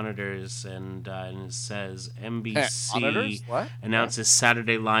different monitors, and it says NBC announces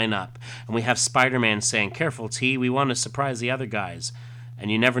Saturday lineup, and we have Spider-Man saying, "Careful, T, we want to surprise the other guys,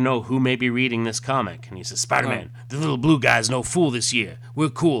 and you never know who may be reading this comic." And he says, "Spider-Man, the little blue guy's no fool this year. We're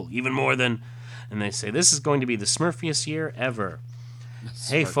cool, even more than." And they say, "This is going to be the Smurfiest year ever."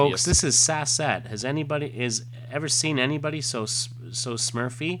 Hey folks, this is Sassette. Has anybody ever seen anybody so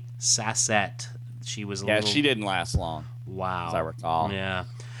Smurfy? Sassette. She was she didn't last long. Wow. As I recall. Yeah.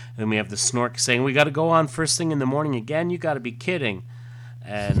 Then we have the Snork saying, "We got to go on first thing in the morning again. You got to be kidding."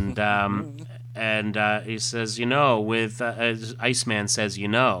 And he says, with Iceman says,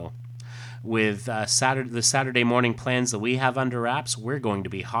 with the Saturday morning plans that we have under wraps, we're going to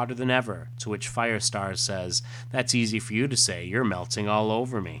be hotter than ever. To which Firestar says, that's easy for you to say. You're melting all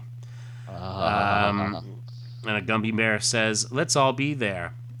over me. And a Gummy Bear says, let's all be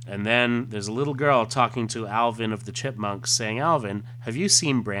there. And then there's a little girl talking to Alvin of the Chipmunks saying, Alvin, have you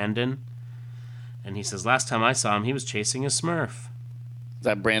seen Brandon? And he says, last time I saw him, he was chasing a Smurf. Is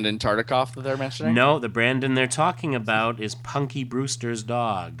that Brandon Tartikoff that they're mentioning? No, the Brandon they're talking about is Punky Brewster's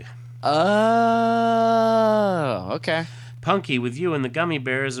dog. Oh, okay. Punky, with you and the Gummy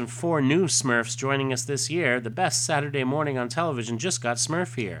Bears and 4 new Smurfs joining us this year, the best Saturday morning on television just got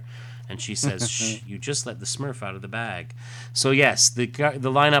Smurf here. And she says, shh, you just let the Smurf out of the bag. So yes, the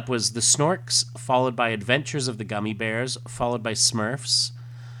lineup was the Snorks, followed by Adventures of the Gummy Bears, followed by Smurfs,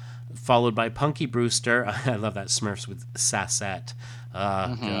 followed by Punky Brewster. I love that, Smurfs with Sassette.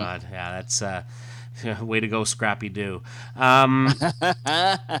 Oh, God. Yeah, that's... way to go, Scrappy Doo. Followed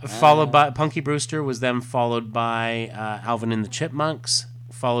by Punky Brewster was then followed by Alvin and the Chipmunks,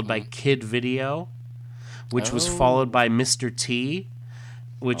 followed by Kid Video, which was followed by Mr. T,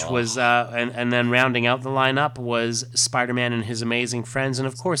 which was and then rounding out the lineup was Spider-Man and His Amazing Friends, and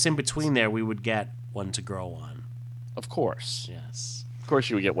of course in between there we would get One to Grow On. Of course. Yes. Of course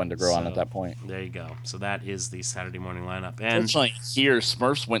you would get One to Grow On at that point. There you go. So that is the Saturday morning lineup. And here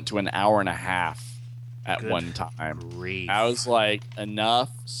Smurfs went to an hour and a half. At one time. Grief. I was like, enough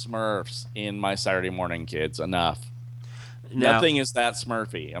Smurfs in my Saturday morning, kids. Enough. Nothing is that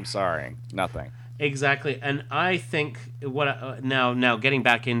Smurfy. I'm sorry. Nothing. Exactly. And I think now getting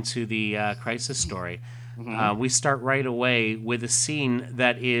back into the Crisis story, we start right away with a scene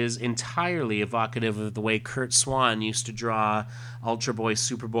that is entirely evocative of the way Kurt Swan used to draw Ultra Boy,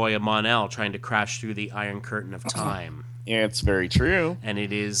 Superboy, and Mon-El trying to crash through the Iron Curtain of Time. It's very true. And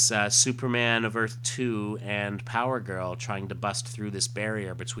it is Superman of Earth 2 and Power Girl trying to bust through this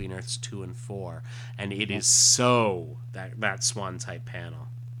barrier between Earths 2 and 4. And it is so that Swan-type panel.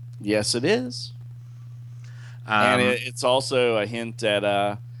 Yes, it is. And it's also a hint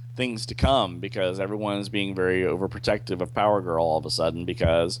at things to come, because everyone's being very overprotective of Power Girl all of a sudden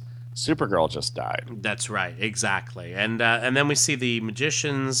because Supergirl just died. That's right, exactly. And then we see the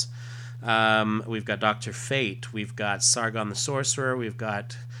magicians. We've got Dr. Fate. We've got Sargon the Sorcerer. We've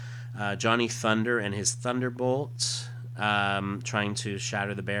got Johnny Thunder and his Thunderbolt trying to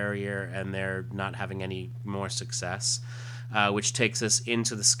shatter the barrier, and they're not having any more success, which takes us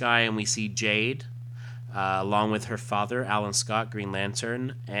into the sky, and we see Jade, along with her father, Alan Scott, Green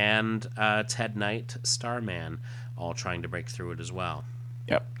Lantern, and Ted Knight, Starman, all trying to break through it as well.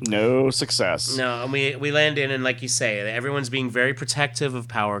 Yep, no success. No, and we land in, and like you say, everyone's being very protective of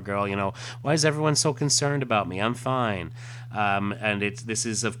Power Girl. Why is everyone so concerned about me? I'm fine. And this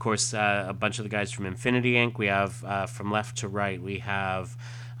is, of course, a bunch of the guys from Infinity Inc. We have, from left to right, we have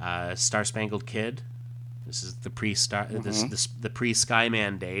Star Spangled Kid. This is the the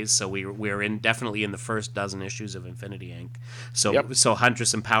pre-Skyman days, so we're definitely in the first dozen issues of Infinity Inc. So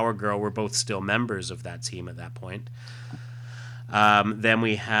Huntress and Power Girl were both still members of that team at that point. Then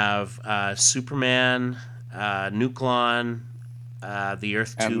we have Superman, Nuklon, the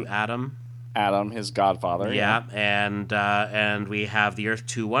Earth 2 Atom. Adam, his godfather. Yeah, and we have the Earth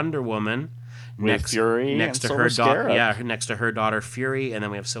 2 Wonder Woman. With Fury next to Silver her Scarab. next to her daughter Fury, and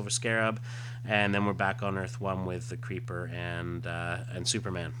then we have Silver Scarab, and then we're back on Earth 1 with the Creeper and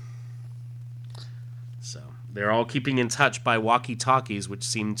Superman. So they're all keeping in touch by walkie-talkies, which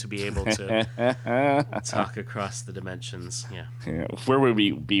seem to be able to talk across the dimensions. Yeah. Where would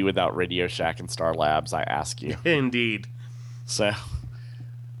we be without Radio Shack and Star Labs, I ask you? Indeed. So,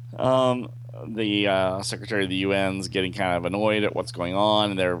 the Secretary of the UN's getting kind of annoyed at what's going on,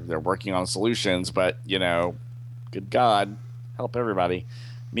 and they're working on solutions, but, good God, help everybody.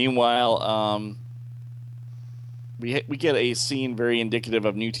 Meanwhile, we get a scene very indicative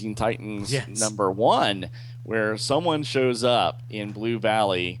of New Teen Titans number 1, where someone shows up in Blue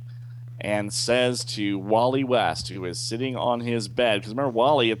Valley and says to Wally West, who is sitting on his bed, because remember,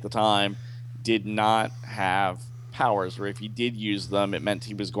 Wally at the time did not have powers, or if he did use them, it meant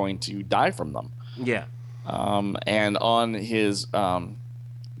he was going to die from them. Yeah. And on his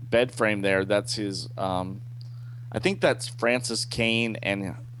bed frame there, that's his... I think that's Francis Kane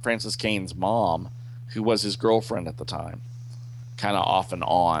and Francis Kane's mom, who was his girlfriend at the time, kind of off and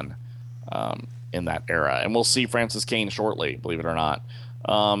on in that era. And we'll see Francis Kane shortly, believe it or not.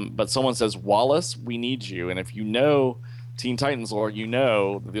 But someone says, Wallace, we need you. And if you know Teen Titans lore, you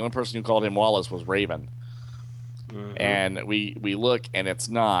know that the only person who called him Wallace was Raven. Mm-hmm. And we look, and it's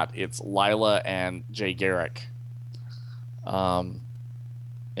not. It's Lila and Jay Garrick.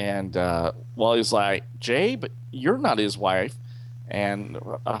 And Wally's like, Jay, but you're not his wife. And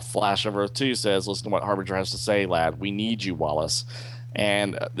a Flash of Earth 2 says, listen to what Harbinger has to say, lad. We need you, Wallace.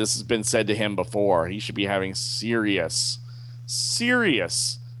 And this has been said to him before. He should be having serious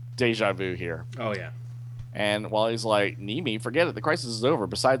deja vu here. Oh, yeah. And Wally's like, Nimi, forget it. The crisis is over.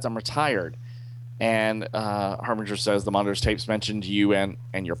 Besides, I'm retired. And Harbinger says, the Monitor's tapes mentioned you and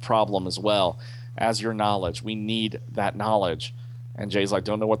your problem as well as your knowledge. We need that knowledge. And Jay's like,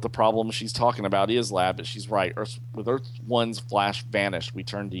 don't know what the problem she's talking about is, lad, but she's right. With Earth 1's Flash vanished, we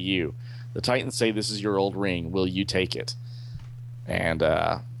turn to you. The Titans say this is your old ring. Will you take it? And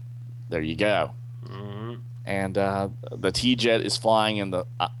there you go. Mm-hmm. And the T-Jet is flying in the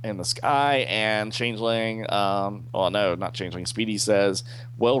sky, and Changeling, no, not Changeling, Speedy says,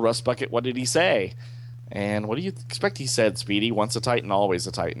 well, Rust Bucket, what did he say? And what do you expect he said, Speedy? Once a Titan, always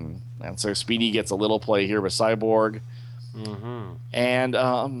a Titan. And so Speedy gets a little play here with Cyborg. Mm-hmm. And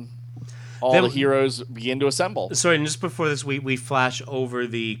the heroes begin to assemble. Sorry, and just before this, we flash over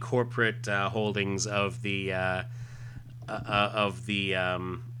the corporate holdings of the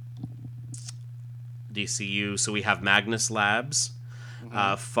DCU. So we have Magnus Labs,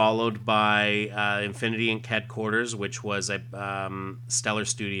 followed by Infinity Inc. headquarters, which was a Stellar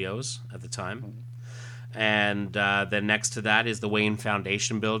Studios at the time. And then next to that is the Wayne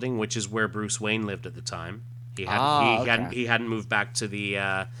Foundation building, which is where Bruce Wayne lived at the time. He hadn't moved back to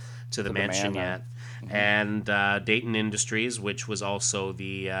the mansion yet. Mm-hmm. And Dayton Industries, which was also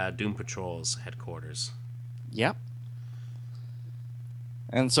the Doom Patrol's headquarters. Yep.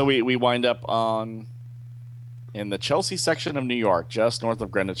 And so we wind up in the Chelsea section of New York, just north of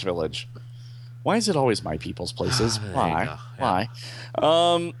Greenwich Village. Why is it always my people's places? Why? Yeah.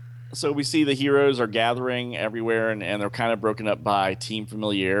 Why? So we see the heroes are gathering everywhere, and they're kind of broken up by team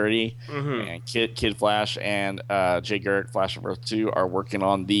familiarity. Mm-hmm. And Kid Flash and Jay Garrick, Flash of Earth 2, are working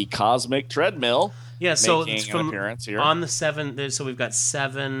on the Cosmic Treadmill. Yeah, so it's an appearance here. On the 7, so we've got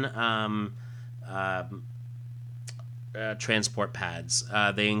 7 transport pads.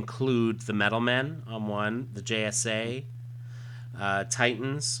 They include the Metal Men on one, the JSA,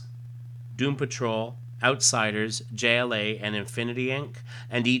 Titans, Doom Patrol, Outsiders, JLA, and Infinity Inc.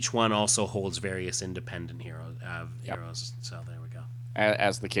 And each one also holds various independent heroes. So there we go.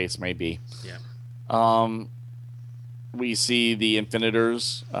 As the case may be. Yeah. We see the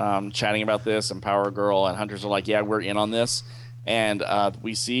Infinitors chatting about this, and Power Girl and Hunters are like, yeah, we're in on this. And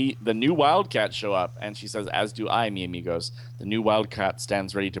we see the new Wildcat show up, and she says, as do I, mi amigos. The new Wildcat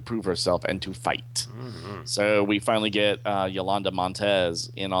stands ready to prove herself and to fight. Mm-hmm. So we finally get Yolanda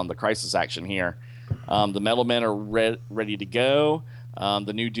Montez in on the crisis action here. The Metal Men are ready to go.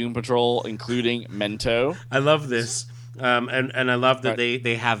 The new Doom Patrol, including Mento. I love this. And I love that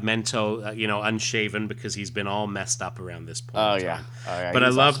they have Mento, unshaven because he's been all messed up around this point. Oh yeah. But I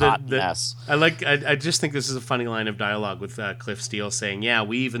love that. I just think this is a funny line of dialogue with Cliff Steele saying, "Yeah,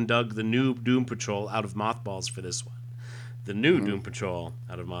 we even dug the new Doom Patrol out of mothballs for this one." The new Doom Patrol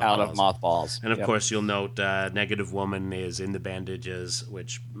out of mothballs. And of course, you'll note Negative Woman is in the bandages,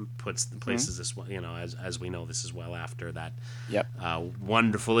 which places this, as we know, this is well after that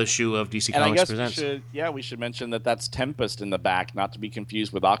wonderful issue of DC Comics Presents. We should mention that's Tempest in the back, not to be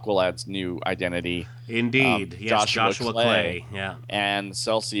confused with Aqualad's new identity. Indeed, yes, Joshua Clay. Yeah, and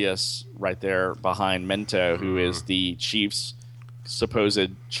Celsius right there behind Mento, who is the Chief's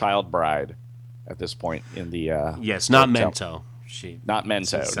supposed child bride. At this point in the yes, not Mento. Not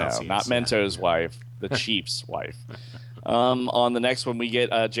Mento. Celsius, not Mento's wife, the Chief's wife. On the next one, we get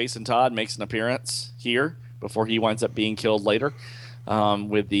Jason Todd makes an appearance here before he winds up being killed later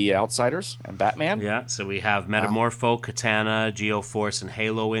with the Outsiders and Batman. Yeah, so we have Metamorpho, Katana, Geoforce, and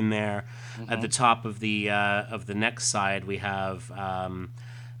Halo in there. Mm-hmm. At the top of the next side, we have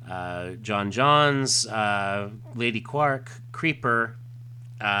John Johns, Lady Quark, Creeper.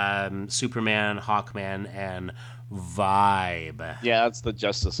 Superman, Hawkman, and Vibe. Yeah, that's the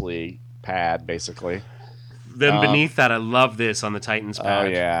Justice League pad, basically. Then beneath that, I love this on the Titans pad. Oh,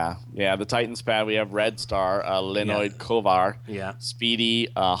 yeah. Yeah, the Titans pad, we have Red Star, Lenoid Kovar, Speedy,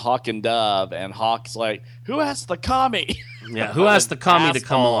 Hawk and Dove, and Hawk's like, who asked the commie? Yeah, who asked the commie to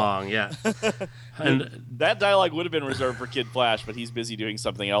come along? Yeah. And that dialogue would have been reserved for Kid Flash, but he's busy doing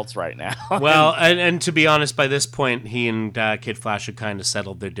something else right now. Well, and to be honest, by this point, he and Kid Flash had kind of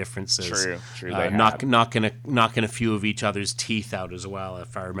settled their differences. True. Knocking a few of each other's teeth out as well,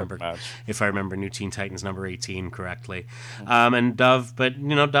 if I remember New Teen Titans number 18 correctly. And Dove,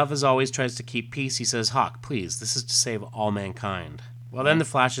 Dove as always tries to keep peace. He says, "Hawk, please, this is to save all mankind." Well, then the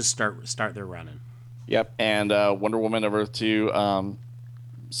Flashes start their running. Yep, and Wonder Woman of Earth 2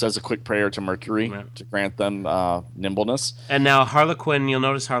 says a quick prayer to Mercury to grant them nimbleness. And now Harlequin, you'll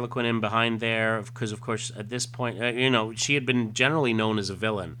notice Harlequin in behind there, because of course at this point, she had been generally known as a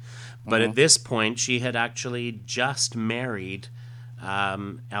villain, but at this point she had actually just married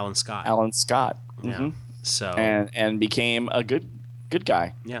Alan Scott. Alan Scott. Yeah. So and became a good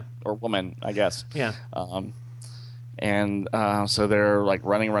guy. Yeah. Or woman, I guess. Yeah. So they're like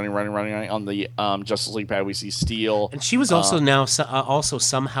running on the Justice League pad. We see Steel, and she was also also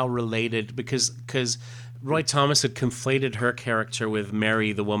somehow related because Roy Thomas had conflated her character with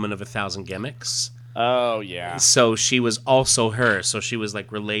Mary, the Woman of 1,000 Gimmicks. Oh yeah. So she was also her. So she was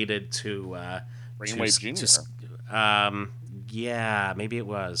like related to Brainwave Jr. Yeah, maybe it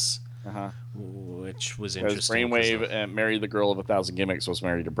was. Which was interesting. Brainwave and Mary, the Girl of 1,000 Gimmicks, was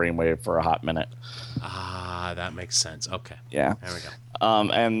married to Brainwave for a hot minute. That makes sense. Okay. Yeah. There we go.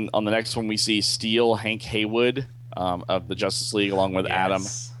 And on the next one, we see Steel, Hank Haywood of the Justice League, along with Adam,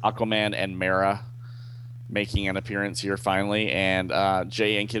 Aquaman, and Mara making an appearance here finally. And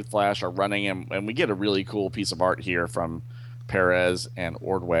Jay and Kid Flash are running, and we get a really cool piece of art here from Perez and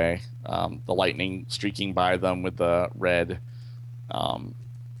Ordway. The lightning streaking by them with the red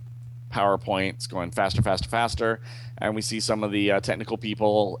PowerPoints going faster, and we see some of the technical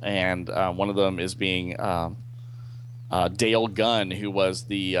people, and one of them is being Dale Gunn, who was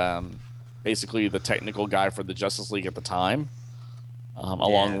the basically the technical guy for the Justice League at the time,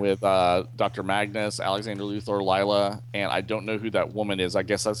 along with Dr. Magnus, Alexander Luthor, Lila, and I don't know who that woman is. I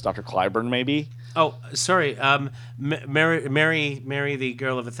guess that's Dr. Clyburn, maybe. Oh, sorry. Mary, the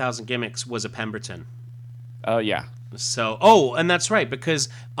Girl of 1,000 Gimmicks was a Pemberton. Oh yeah. So, and that's right, because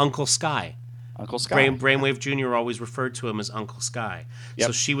Uncle Sky. Brainwave Jr. always referred to him as Uncle Sky. Yep.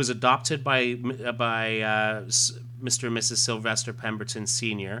 So she was adopted by Mr. and Mrs. Sylvester Pemberton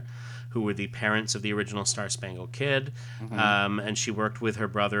Sr., who were the parents of the original Star Spangled Kid, and she worked with her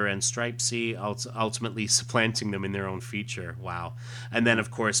brother and Stripesy, ultimately supplanting them in their own feature. Wow! And then,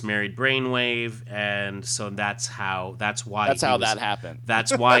 of course, married Brainwave, and so that's why that happened.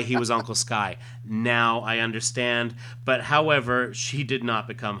 That's why he was Uncle Sky. Now I understand, but however, she did not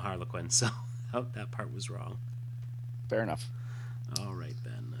become Harlequin, so that part was wrong. Fair enough. All right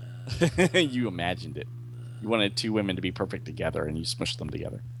then. You imagined it. You wanted two women to be perfect together, and you smushed them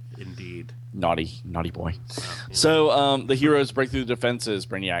together. Indeed. Naughty boy. So the heroes break through the defenses,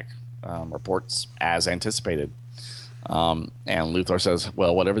 Brainiac reports, as anticipated. And Luthor says,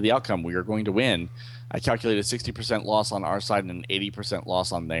 well, whatever the outcome, we are going to win. I calculated 60% loss on our side and an 80%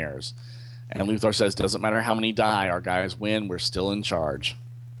 loss on theirs. And Luthor says, doesn't matter how many die, our guys win, we're still in charge.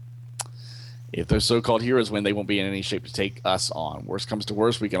 If those so-called heroes win, they won't be in any shape to take us on. Worst comes to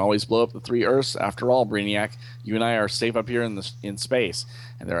worst, we can always blow up the 3 Earths. After all, Brainiac, you and I are safe up here in space,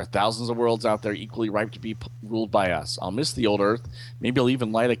 and there are thousands of worlds out there equally ripe to be ruled by us. I'll miss the old Earth. Maybe I'll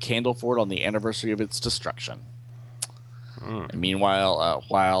even light a candle for it on the anniversary of its destruction. And meanwhile,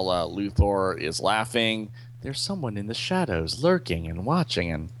 while Luthor is laughing, there's someone in the shadows lurking and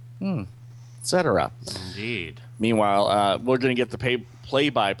watching, and etc. Indeed. Meanwhile, we're going to get the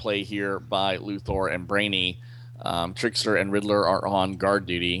play-by-play here by Luthor and Brainy. Trickster and Riddler are on guard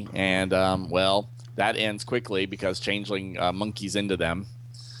duty, and that ends quickly because Changeling monkeys into them.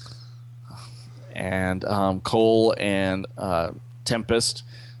 And Cole and Tempest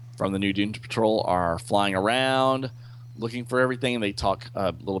from the New Doom Patrol are flying around, looking for everything. They talk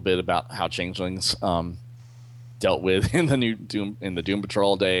a little bit about how Changelings dealt with in the Doom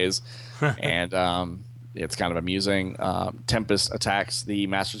Patrol days, and it's kind of amusing. Tempest attacks the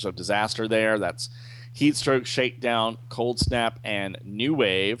Masters of Disaster there. That's Heatstroke, Shakedown, Cold Snap, and New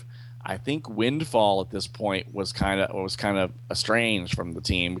Wave. I think Windfall at this point was kind of estranged from the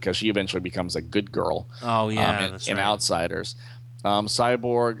team because she eventually becomes a good girl. Oh yeah, in Outsiders.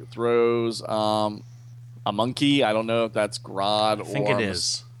 Cyborg throws a monkey. I don't know if that's Grodd or... I think it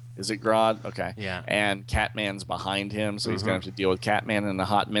is. Is it Grodd? Okay. Yeah. And Catman's behind him, so he's going to have to deal with Catman in a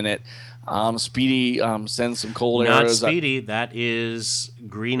hot minute. Speedy sends some cold arrows. Not Speedy. That is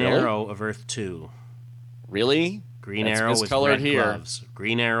Green Arrow of Earth 2. Really? Green Arrow with red gloves.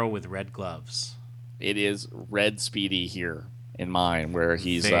 Green Arrow with red gloves. It is Red Speedy here in mine, where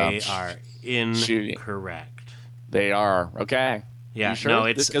he's... They are incorrect. They are. Okay. Yeah, sure? No,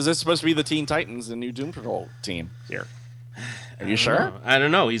 it's... Because it's supposed to be the Teen Titans, the new Doom Patrol team here. Are you sure? I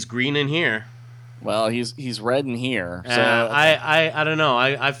don't know. He's green in here. Well, he's red in here. So I don't know.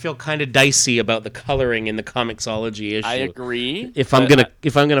 I feel kind of dicey about the coloring in the Comixology issue. I agree. If I'm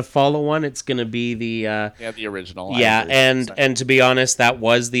gonna follow one, it's gonna be the the original. Yeah, and to be honest, that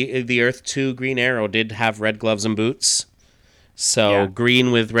was the Earth 2 Green Arrow did have red gloves and boots. So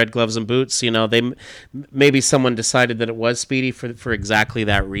green with red gloves and boots. Maybe someone decided that it was Speedy for exactly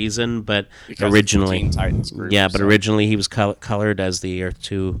that reason, but Because originally, it's the Teen Titans group, originally he was colored as the Earth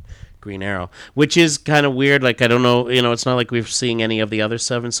 2 Green Arrow, which is kind of weird. Like, I don't know, it's not like we're seeing any of the other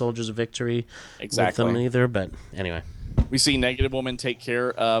Seven Soldiers of Victory with them either. But anyway, we see Negative Woman take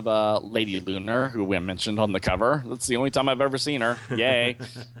care of Lady Lunar, who we mentioned on the cover. That's the only time I've ever seen her. Yay!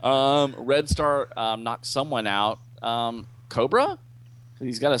 Red Star knocks someone out. Cobra?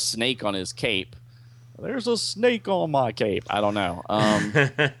 He's got a snake on his cape. There's a snake on my cape. I don't know.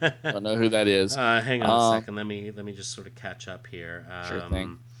 Don't know who that is. Hang on a second. Let me just sort of catch up here. Sure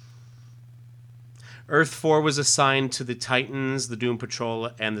thing. Earth 4 was assigned to the Titans, the Doom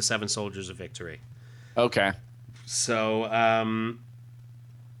Patrol, and the Seven Soldiers of Victory. Okay. So,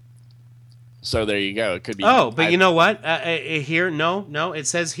 so there you go. It could be. Oh, but you know what? Here, no. It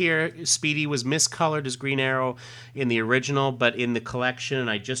says here Speedy was miscolored as Green Arrow in the original, but in the collection, and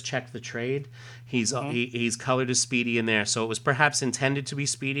I just checked the trade, he's colored as Speedy in there. So it was perhaps intended to be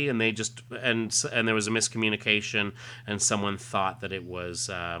Speedy, and they just and there was a miscommunication, and someone thought that it was.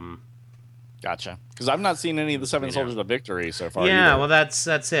 Gotcha. Because I've not seen any of the Seven Soldiers of Victory so far. Yeah, either. well, that's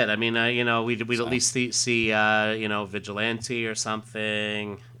it. I mean, we'd at least see Vigilante or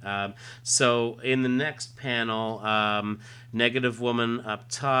something. So in the next panel, Negative Woman up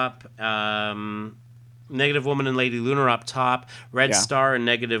top, Negative Woman and Lady Lunar up top, Red Star and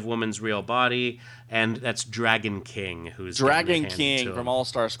Negative Woman's real body, and that's Dragon King, who's Dragon King from All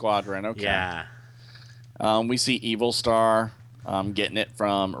Star Squadron. Okay. Yeah. We see Evil Star. Getting it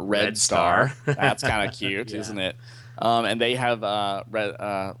from Red Star. That's kind of cute, isn't it? And they have Leonid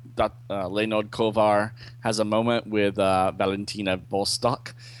Kovar has a moment with Valentina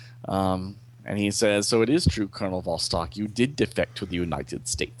Vostok. And he says, "So it is true, Colonel Vostok, you did defect to the United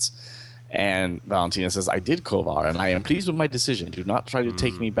States." And Valentina says, "I did, Kovar, and I am pleased with my decision. Do not try to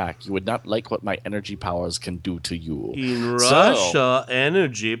take me back. You would not like what my energy powers can do to you." In Russia,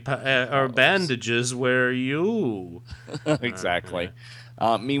 energy or bandages were you. Exactly.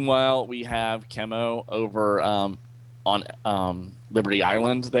 Meanwhile, we have Chemo over on Liberty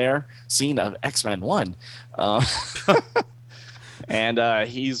Island there, scene of X-Men 1. And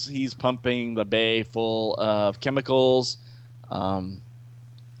he's pumping the bay full of chemicals.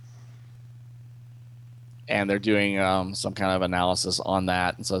 And they're doing some kind of analysis on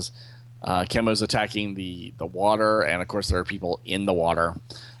that. And says Chemo's attacking the water, and of course there are people in the water.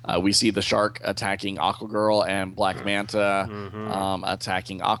 We see the shark attacking Aquagirl and Black Manta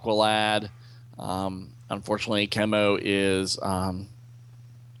attacking Aqualad. Unfortunately, Chemo is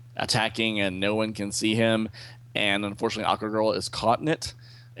attacking and no one can see him. And unfortunately, Aquagirl is caught in it.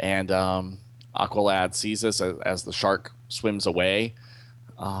 And Aqualad sees this as the shark swims away.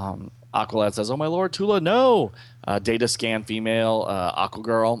 Aqualad says, "Oh my lord, Tula, no!" Data scan female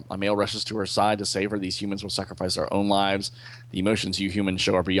Aquagirl. A male rushes to her side to save her. These humans will sacrifice their own lives. The emotions you humans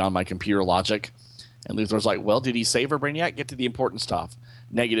show are beyond my computer logic. And Luthor's like, "Well, did he save her, Brainiac? Get to the important stuff."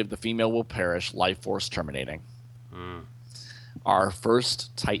 Negative, the female will perish. Life force terminating. Our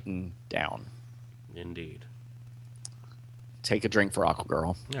first Titan down. Indeed. Take a drink for Aquagirl.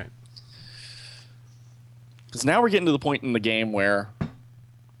 All right. Because now we're getting to the point in the game where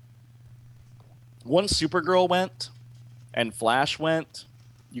once Supergirl went and Flash went,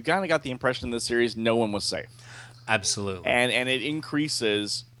 you kind of got the impression in this series no one was safe. Absolutely. And it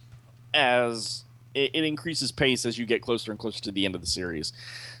increases as it increases pace as you get closer and closer to the end of the series.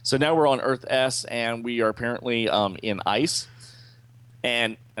 So now we're on Earth S, and we are apparently in ice.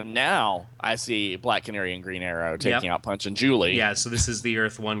 And now I see Black Canary and Green Arrow taking out Punch and Julie. Yeah, so this is the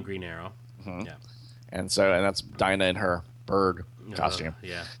Earth 1 Green Arrow. Yeah. And that's Dinah in her bird costume.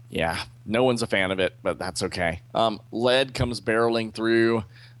 Yeah. Yeah. No one's a fan of it, but that's okay. Lead comes barreling through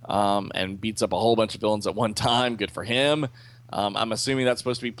and beats up a whole bunch of villains at one time. Good for him. I'm assuming that's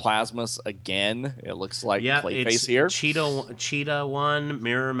supposed to be Plasmus again. It looks like Clayface here. Cheetah 1,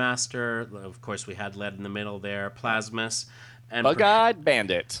 Mirror Master. Of course, we had Lead in the middle there. Plasmus. And Bug-Eyed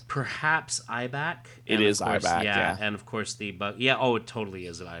Bandit. Perhaps Eyebak. It is Eyebak, yeah. And of course the bug. Yeah, oh, it totally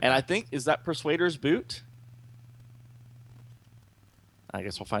is an Eyebak. And I think, is that Persuader's boot? I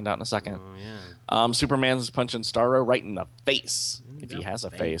guess we'll find out in a second. Oh, yeah. Superman's punching Starro right in the face, if he has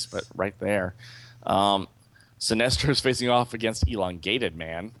a face, but right there. Sinestro's facing off against Elongated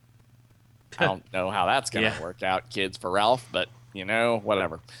Man. I don't know how that's going to work out, kids, for Ralph, but,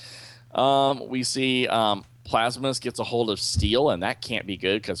 whatever. We see Plasmus gets a hold of Steel, and that can't be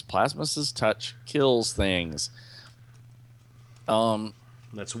good because Plasmus's touch kills things.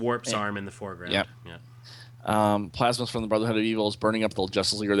 That's Warp's arm in the foreground. Yep. Yeah. Plasmus from the Brotherhood of Evil is burning up the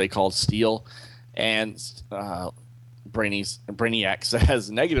Justice League they called Steel, and Brainiac says,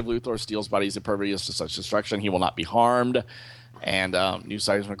 negative, Luthor Steel's body is impervious to such destruction. He will not be harmed. And new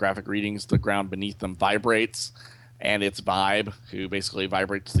seismographic readings, the ground beneath them vibrates. And it's Vibe, who basically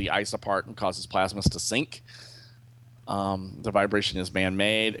vibrates the ice apart and causes plasmas to sink. The vibration is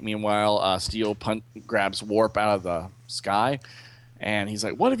man-made. Meanwhile, Steel grabs Warp out of the sky. And he's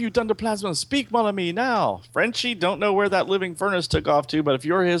like, what have you done to Plasma? Speak, mon ami, now. Frenchie, don't know where that living furnace took off to, but if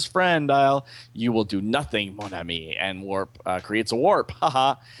you're his friend, you will do nothing, mon ami. And Warp creates a warp.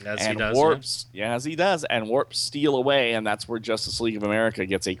 Haha. As and he does. Warps, yeah, as he does. And Warps steal away, and that's where Justice League of America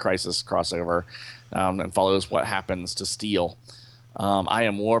gets a Crisis crossover and follows what happens to Steel. I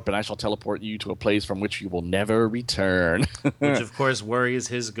am Warp, and I shall teleport you to a place from which you will never return. Which, of course, worries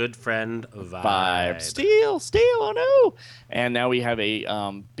his good friend, Vibe. Steel, oh no! And now we have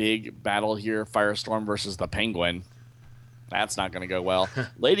a big battle here, Firestorm versus the Penguin. That's not going to go well.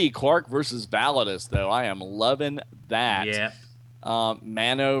 Lady Quark versus Validus, though. I am loving that. Yeah.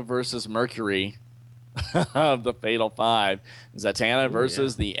 Mano versus Mercury of the Fatal Five. Zatanna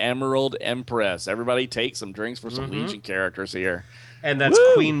versus the Emerald Empress. Everybody take some drinks for some Legion characters here. And that's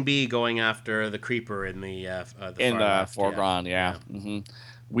Queen Bee going after the Creeper in the foreground. Yeah. Mm-hmm.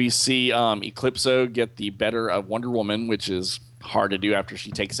 We see Eclipso get the better of Wonder Woman, which is hard to do after she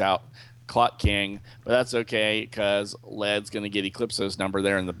takes out Clock King, but that's okay because Led's going to get Eclipso's number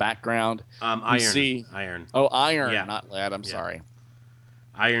there in the background. Iron. Oh, Iron, yeah. not Led. I'm sorry.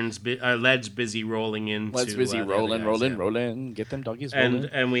 Led's busy rolling into. Led's busy rolling. Get them doggies rolling.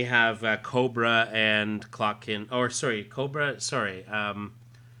 And we have Cobra and Clock King. Cobra. Sorry.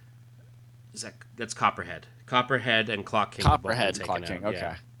 That's Copperhead. Copperhead and Clock King. Copperhead and Clock King.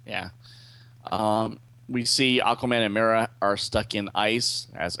 Okay. Yeah. We see Aquaman and Mera are stuck in ice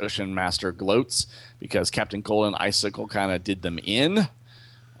as Ocean Master gloats because Captain Cold and Icicle kind of did them in.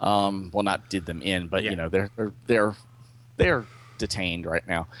 Well, not did them in, but they're detained right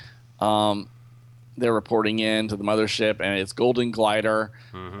now. They're reporting in to the mothership, and it's Golden Glider,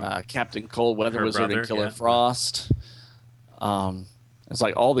 Captain Cold, Weather Wizard, and Killer Frost. It's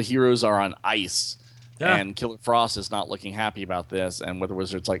like all the heroes are on ice. Yeah. And Killer Frost is not looking happy about this. And Weather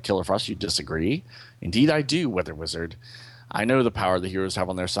Wizard's like, Killer Frost, you disagree? Indeed I do, Weather Wizard. I know the power the heroes have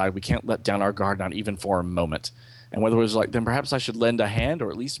on their side. We can't let down our guard, not even for a moment. And Weather Wizard's like, then perhaps I should lend a hand, or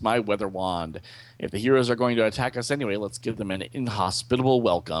at least my weather wand. If the heroes are going to attack us anyway, let's give them an inhospitable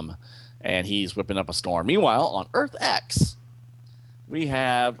welcome. And he's whipping up a storm. Meanwhile, on Earth X, we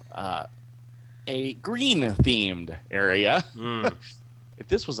have a green-themed area. If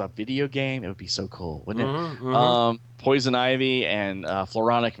this was a video game, it would be so cool, wouldn't it? Poison Ivy and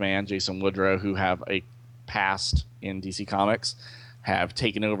Floronic Man, Jason Woodrow, who have a past in DC Comics, have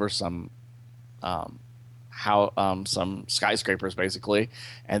taken over some skyscrapers, basically,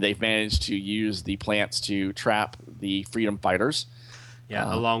 and they've managed to use the plants to trap the Freedom Fighters.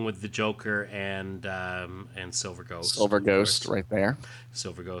 Yeah, along with the Joker and Silver Ghost. Silver Ghost right there.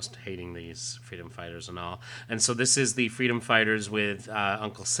 Silver Ghost hating these Freedom Fighters and all. And so this is the Freedom Fighters with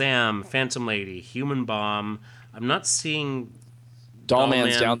Uncle Sam, Phantom Lady, Human Bomb. I'm not seeing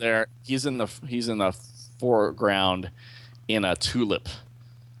Dollman's down there. He's in the foreground in a tulip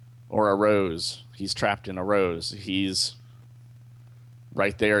or a rose. He's trapped in a rose. He's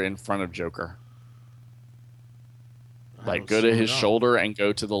right there in front of Joker. Like, go to his shoulder and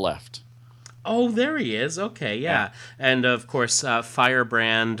go to the left. Oh, there he is. Okay, yeah. And, of course,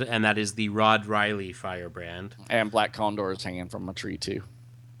 Firebrand, and that is the Rod Riley Firebrand. And Black Condor is hanging from a tree, too.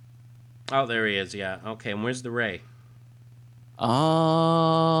 Oh, there he is, yeah. Okay, and where's the Ray? Don't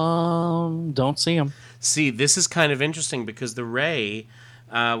see him. See, this is kind of interesting because the Ray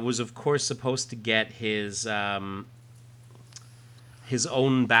was, of course, supposed to get his own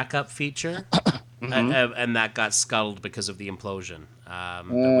backup feature. And that got scuttled because of the implosion.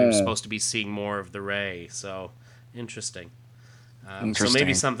 We were supposed to be seeing more of the Ray, so interesting. So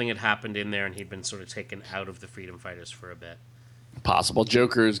maybe something had happened in there and he'd been sort of taken out of the Freedom Fighters for a bit. Possible.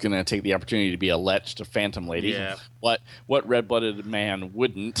 Joker is going to take the opportunity to be a lech to Phantom Lady. Yeah. What red-blooded man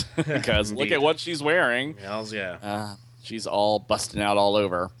wouldn't? Because look at what she's wearing. Hells yeah. She's all busting out all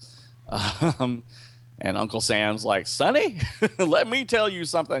over. And Uncle Sam's like, Sonny, let me tell you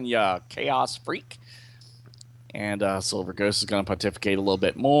something, you chaos freak. And Silver Ghost is going to pontificate a little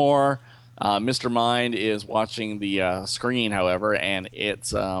bit more. Mr. Mind is watching the screen, however, and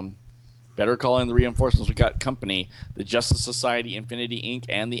it's better call in the reinforcements. We got company, the Justice Society, Infinity Inc.,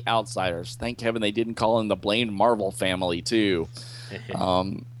 and the Outsiders. Thank heaven they didn't call in the Blaine Marvel family, too.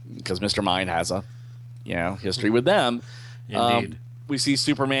 Because Mr. Mind has a history with them. Indeed. We see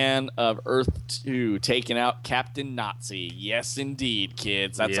Superman of Earth 2 taking out Captain Nazi. Yes, indeed,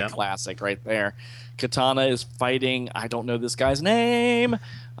 kids. That's a classic right there. Katana is fighting. I don't know this guy's name.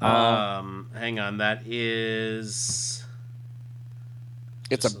 Hang on. That is.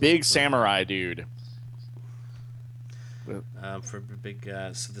 It's a big samurai dude. For big.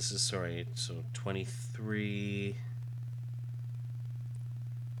 So this is sorry. So 23.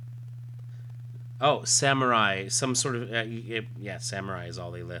 Oh, samurai, some sort of samurai is all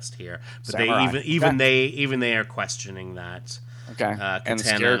they list here. But samurai. they are questioning that. Okay, and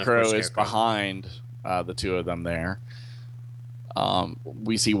Scarecrow is behind the two of them there.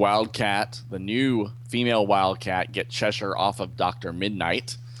 We see Wildcat, the new female Wildcat, get Cheshire off of Dr.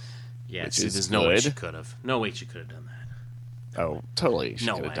 Midnight. Yeah, there's no way she could have. No way she could have done that. Oh, totally. She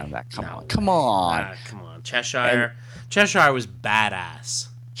could have done that. Come on. Cheshire was badass.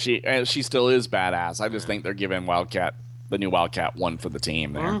 She still is badass. I just think they're giving the new Wildcat one for the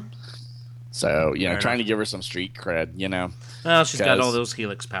team there. Mm-hmm. So, trying to give her some street cred, Well, she's got all those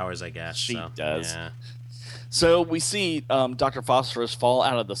Helix powers, I guess. She does. Yeah. So we see Dr. Phosphorus fall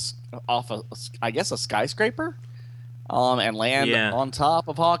off a skyscraper, and land on top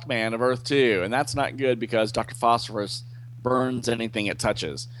of Hawkman of Earth 2, and that's not good because Dr. Phosphorus burns anything it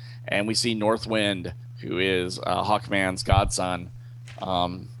touches. And we see Northwind, who is Hawkman's godson,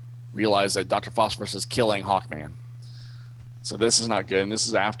 realize that Dr. Phosphorus is killing Hawkman. So this is not good, and this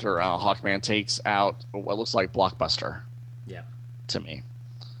is after Hawkman takes out what looks like Blockbuster. Yeah. To me.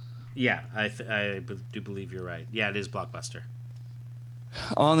 Yeah, I do believe you're right. Yeah, it is Blockbuster.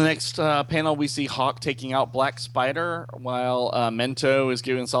 On the next panel, we see Hawk taking out Black Spider, while Mento is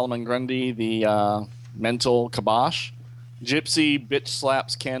giving Solomon Grundy the mental kibosh. Gypsy bitch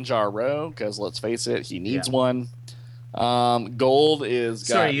slaps Kanjar Ro, because let's face it, he needs one. Gold is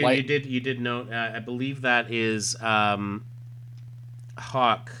got you did note. I believe that is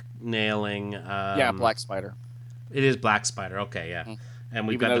Hawk nailing. Black Spider. It is Black Spider. Okay, yeah. Mm-hmm. And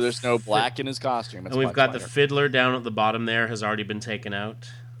we've got there's no black in his costume. And we've got the Fiddler down at the bottom there has already been taken out.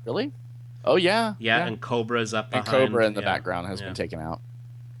 Really? Oh yeah. Yeah, and Cobra's up behind. And Cobra in the background has been taken out.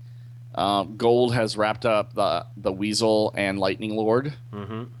 Gold has wrapped up the Weasel and Lightning Lord.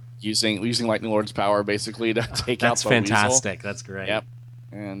 Mm-hmm. Using Lightning Lord's power basically to take out the fantastic. Weasel. That's great. Yep.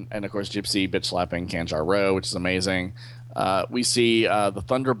 And of course Gypsy bitch slapping Kanjar Ro, which is amazing. We see the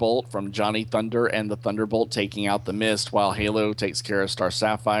Thunderbolt from Johnny Thunder and the Thunderbolt taking out the Mist, while Halo takes care of Star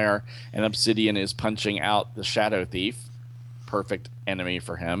Sapphire, and Obsidian is punching out the Shadow Thief. Perfect enemy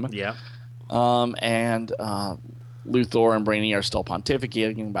for him. Yeah. And Luthor and Brainy are still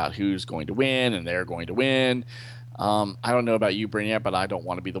pontificating about who's going to win, and they're going to win. I don't know about you, Brainiac, but I don't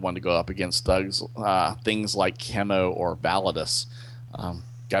want to be the one to go up against thugs, things like Chemo or Validus. Got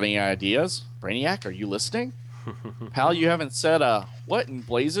any ideas? Brainiac, are you listening? Pal, you haven't said what in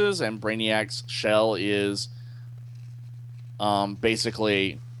blazes, and Brainiac's shell is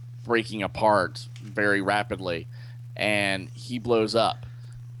basically breaking apart very rapidly, and he blows up.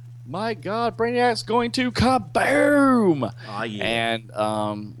 My God, Brainiac's going to kaboom! Oh, yeah. And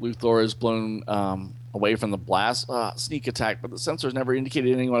Luthor is blown away from the blast. Sneak attack, but the sensors never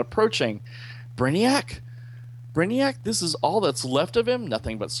indicated anyone approaching. Brainiac, this is all that's left of him?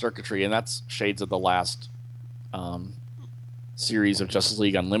 Nothing but circuitry, and that's shades of the last series of Justice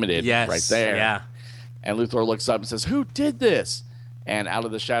League Unlimited right there. Yeah. And Luthor looks up and says, "Who did this?" And out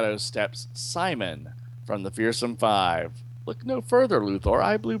of the shadows steps Simon from the Fearsome Five. Look no further, Luthor.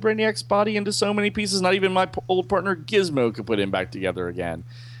 I blew Brainiac's body into so many pieces, not even my old partner Gizmo could put him back together again.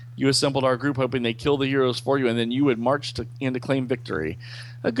 You assembled our group hoping they'd kill the heroes for you, and then you would march in to claim victory.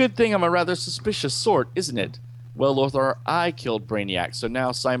 A good thing I'm a rather suspicious sort, isn't it? Well, Luthor, I killed Brainiac, so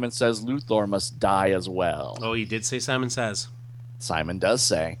now Simon says Luthor must die as well. Oh, he did say Simon says. Simon does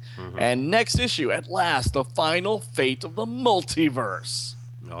say. Mm-hmm. And next issue, at last, the final fate of the multiverse.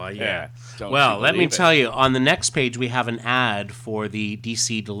 Oh, yeah. Well, let me tell you, on the next page, we have an ad for the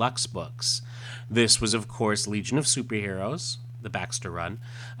DC Deluxe books. This was, of course, Legion of Superheroes, the Baxter run,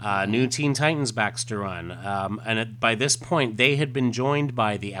 New Teen Titans Baxter run. By this point, they had been joined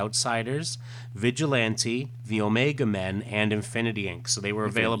by the Outsiders, Vigilante, the Omega Men, and Infinity Inc. So they were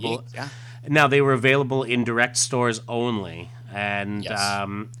available. Yeah. Now, they were available in direct stores only. And yes.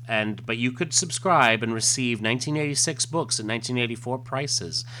 But you could subscribe and receive 1986 books at 1984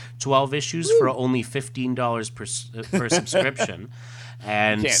 prices, 12 issues for only $15 per subscription.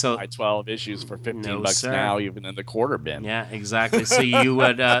 And you can't so buy 12 issues for $15 now, even in the quarter bin. Yeah, exactly. So you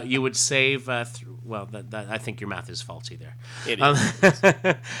would save. I think your math is faulty there. It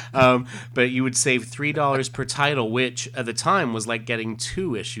is. But you would save $3 per title, which at the time was like getting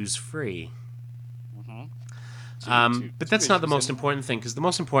 2 issues free. But that's not the most important thing, because the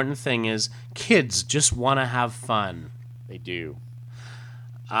most important thing is kids just want to have fun. They do.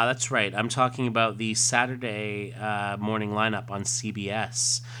 That's right. I'm talking about the Saturday morning lineup on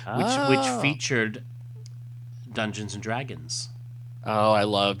CBS, which featured Dungeons and Dragons. Oh, I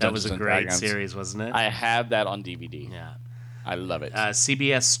love Dungeons that. Was a great series, wasn't it? I have that on DVD. Yeah, I love it.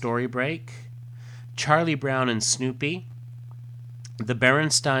 CBS Story Break, Charlie Brown and Snoopy, the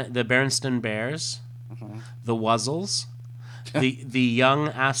Berenstain Bears, the Wuzzles, the Young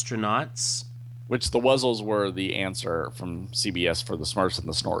Astronauts. Which the Wuzzles were the answer from CBS for the Smurfs and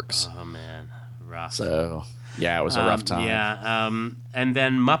the Snorks. Oh, man. Rough. So, yeah, it was a rough time. Yeah. And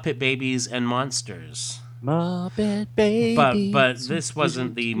then Muppet Babies and Monsters. Muppet Babies. But this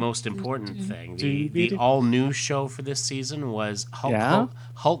wasn't the most important thing. The all-new show for this season was Hulk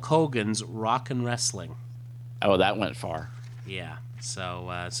Hogan's Rock and Wrestling. Oh, that went far. Yeah. So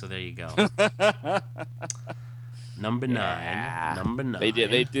there you go. Number 9. Number 9. They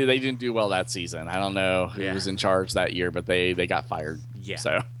didn't do well that season. I don't know who was in charge that year, but they got fired. Yeah.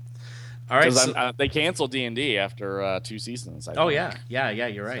 So. All right. So, they canceled D&D after 2 seasons. I think. Yeah.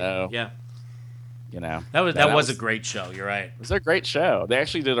 You're right. So, yeah. You know. That was a great show. You're right. It was a great show. They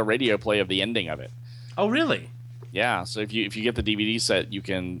actually did a radio play of the ending of it. Oh, really? Yeah. So if you get the DVD set, you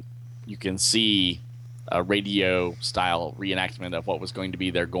can see a radio style reenactment of what was going to be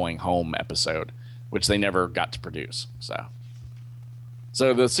their going home episode, which they never got to produce. So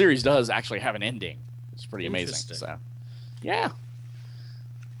the series does actually have an ending. It's pretty amazing. So, yeah.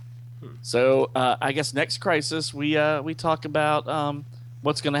 So I guess next crisis we talk about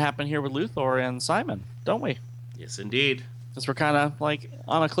what's going to happen here with Luthor and Simon, don't we? Yes, indeed. Because we're kind of like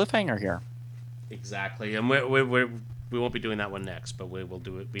on a cliffhanger here. Exactly, and we won't be doing that one next, but we will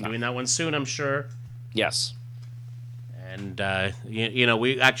be doing that one soon, I'm sure. Yes. And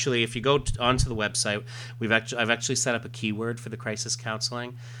we actually, if you go onto the website, I've actually set up a keyword for the crisis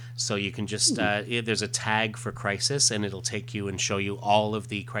counseling, so you can just there's a tag for crisis, and it'll take you and show you all of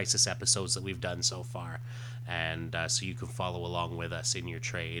the crisis episodes that we've done so far, and so you can follow along with us in your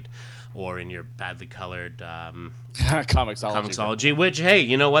trade or in your badly colored comicsology. Which, hey,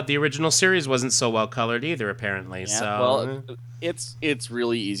 you know what? The original series wasn't so well colored either, apparently. Yeah, so well, it's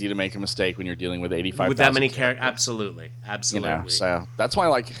really easy to make a mistake when you're dealing with 85,000 with that many characters. Absolutely. You know, so that's why,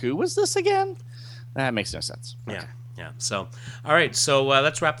 like, who was this again? That makes no sense. Yeah. So, all right. So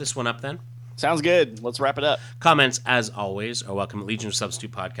let's wrap this one up then. Sounds good. Let's wrap it up. Comments, as always, are welcome at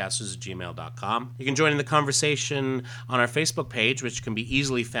legionofsubstitutepodcasters@gmail.com. You can join in the conversation on our Facebook page, which can be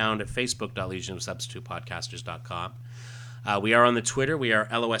easily found at facebook.legionofsubstitutepodcasters.com. We are on the Twitter. We are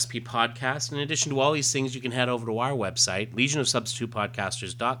LOSP Podcast. In addition to all these things, you can head over to our website,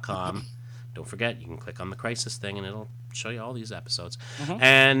 legionofsubstitutepodcasters.com. Don't forget, you can click on the crisis thing, and it'll show you all these episodes.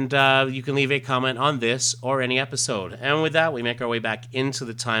 And you can leave a comment on this or any episode. And with that, we make our way back into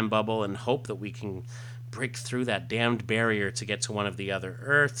the time bubble and hope that we can break through that damned barrier to get to one of the other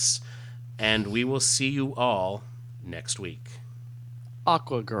Earths. And we will see you all next week.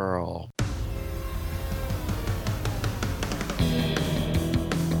 Aqua Girl.